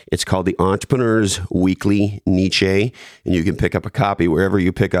 It's called The Entrepreneur's Weekly Nietzsche, and you can pick up a copy wherever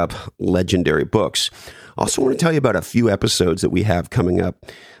you pick up legendary books. I also want to tell you about a few episodes that we have coming up.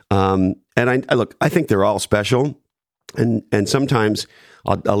 And I think they're all special, and sometimes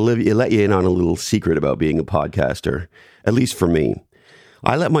I'll let you in on a little secret about being a podcaster, at least for me.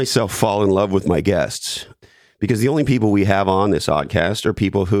 I let myself fall in love with my guests, because the only people we have on this podcast are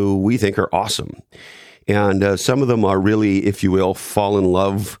people who we think are awesome. And some of them are really, if you will, fall in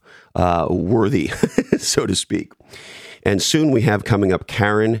love worthy, so to speak. And soon we have coming up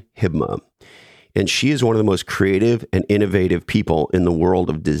Karen Hibma. And she is one of the most creative and innovative people in the world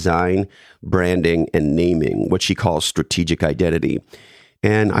of design, branding, and naming, what she calls strategic identity.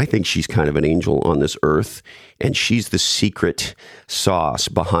 And I think she's kind of an angel on this earth. And she's the secret sauce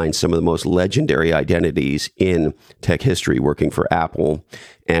behind some of the most legendary identities in tech history, working for Apple,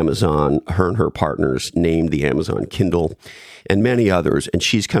 Amazon, her and her partners named the Amazon Kindle, and many others. And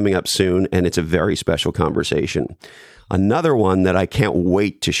she's coming up soon, and it's a very special conversation. Another one that I can't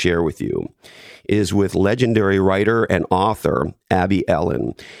wait to share with you is with legendary writer and author Abby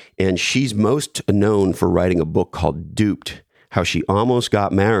Ellen. And she's most known for writing a book called Duped: How She Almost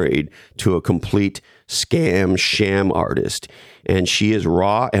Got Married to a Complete Sham Artist. And she is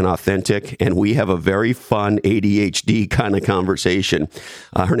raw and authentic, and we have a very fun ADHD kind of conversation.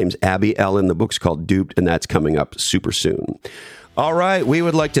 Her name's Abby Ellen. The book's called Duped, and that's coming up super soon. All right, we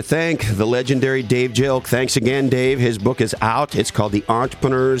would like to thank the legendary Dave Jilk. Thanks again, Dave. His book is out. It's called The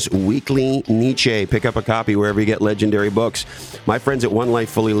Entrepreneur's Weekly Nietzsche. Pick up a copy wherever you get legendary books. My friends at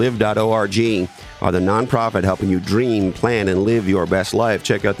onelifefullylived.org are the nonprofit helping you dream, plan, and live your best life.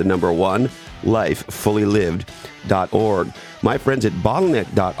 Check out the number one, lifefullylived.org. My friends at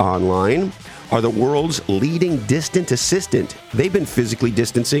bottleneck.online are the world's leading distant assistant. They've been physically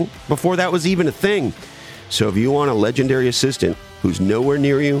distancing before that was even a thing. So if you want a legendary assistant who's nowhere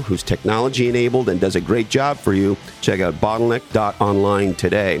near you, who's technology enabled and does a great job for you, check out bottleneck.online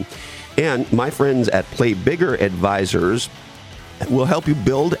today. And my friends at Play Bigger Advisors will help you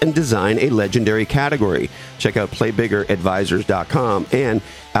build and design a legendary category. Check out playbiggeradvisors.com. And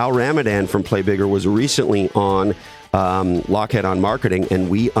Al Ramadan from Play Bigger was recently on Lochhead on Marketing, and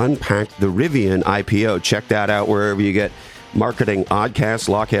we unpacked the Rivian IPO. Check that out wherever you get marketing oddcast.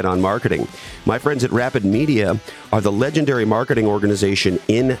 Lochhead on Marketing. My friends at Rapid Media are the legendary marketing organization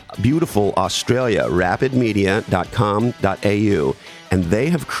in beautiful Australia, rapidmedia.com.au, and they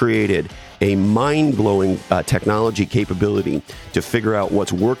have created a mind-blowing technology capability to figure out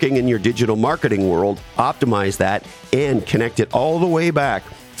what's working in your digital marketing world, optimize that, and connect it all the way back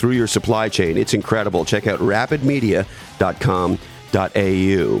through your supply chain. It's incredible. Check out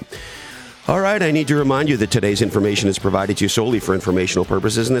rapidmedia.com.au. All right, I need to remind you that today's information is provided to you solely for informational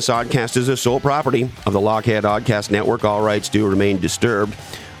purposes, and this oddcast is the sole property of the Lochhead Oddcast Network. All rights do remain disturbed.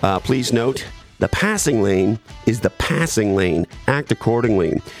 Please note, the passing lane is the passing lane. Act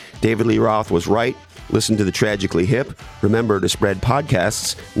accordingly. David Lee Roth was right. Listen to the Tragically Hip. Remember to spread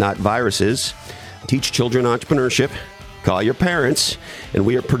podcasts, not viruses. Teach children entrepreneurship. Call your parents. And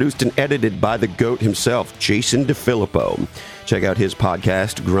we are produced and edited by the GOAT himself, Jason DeFilippo. Check out his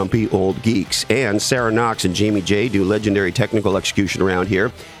podcast, Grumpy Old Geeks. And Sarah Knox and Jamie J do legendary technical execution around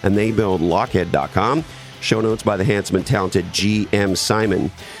here, and they build Lochhead.com. Show notes by the handsome and talented G.M. Simon.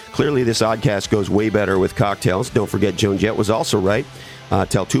 Clearly, this oddcast goes way better with cocktails. Don't forget, Joan Jett was also right.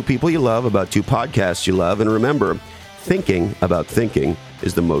 Tell two people you love about two podcasts you love. And remember, thinking about thinking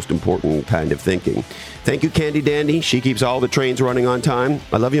is the most important kind of thinking. Thank you, Candy Dandy. She keeps all the trains running on time.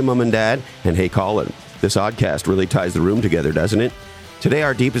 I love you, Mom and Dad. And hey, Colin, this oddcast really ties the room together, doesn't it? Today,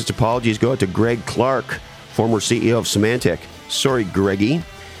 our deepest apologies go out to Greg Clark, former CEO of Symantec. Sorry, Greggy.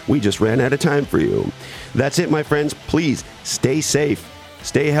 We just ran out of time for you. That's it, my friends. Please stay safe,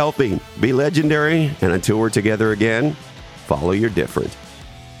 stay healthy, be legendary, and until we're together again, follow your different.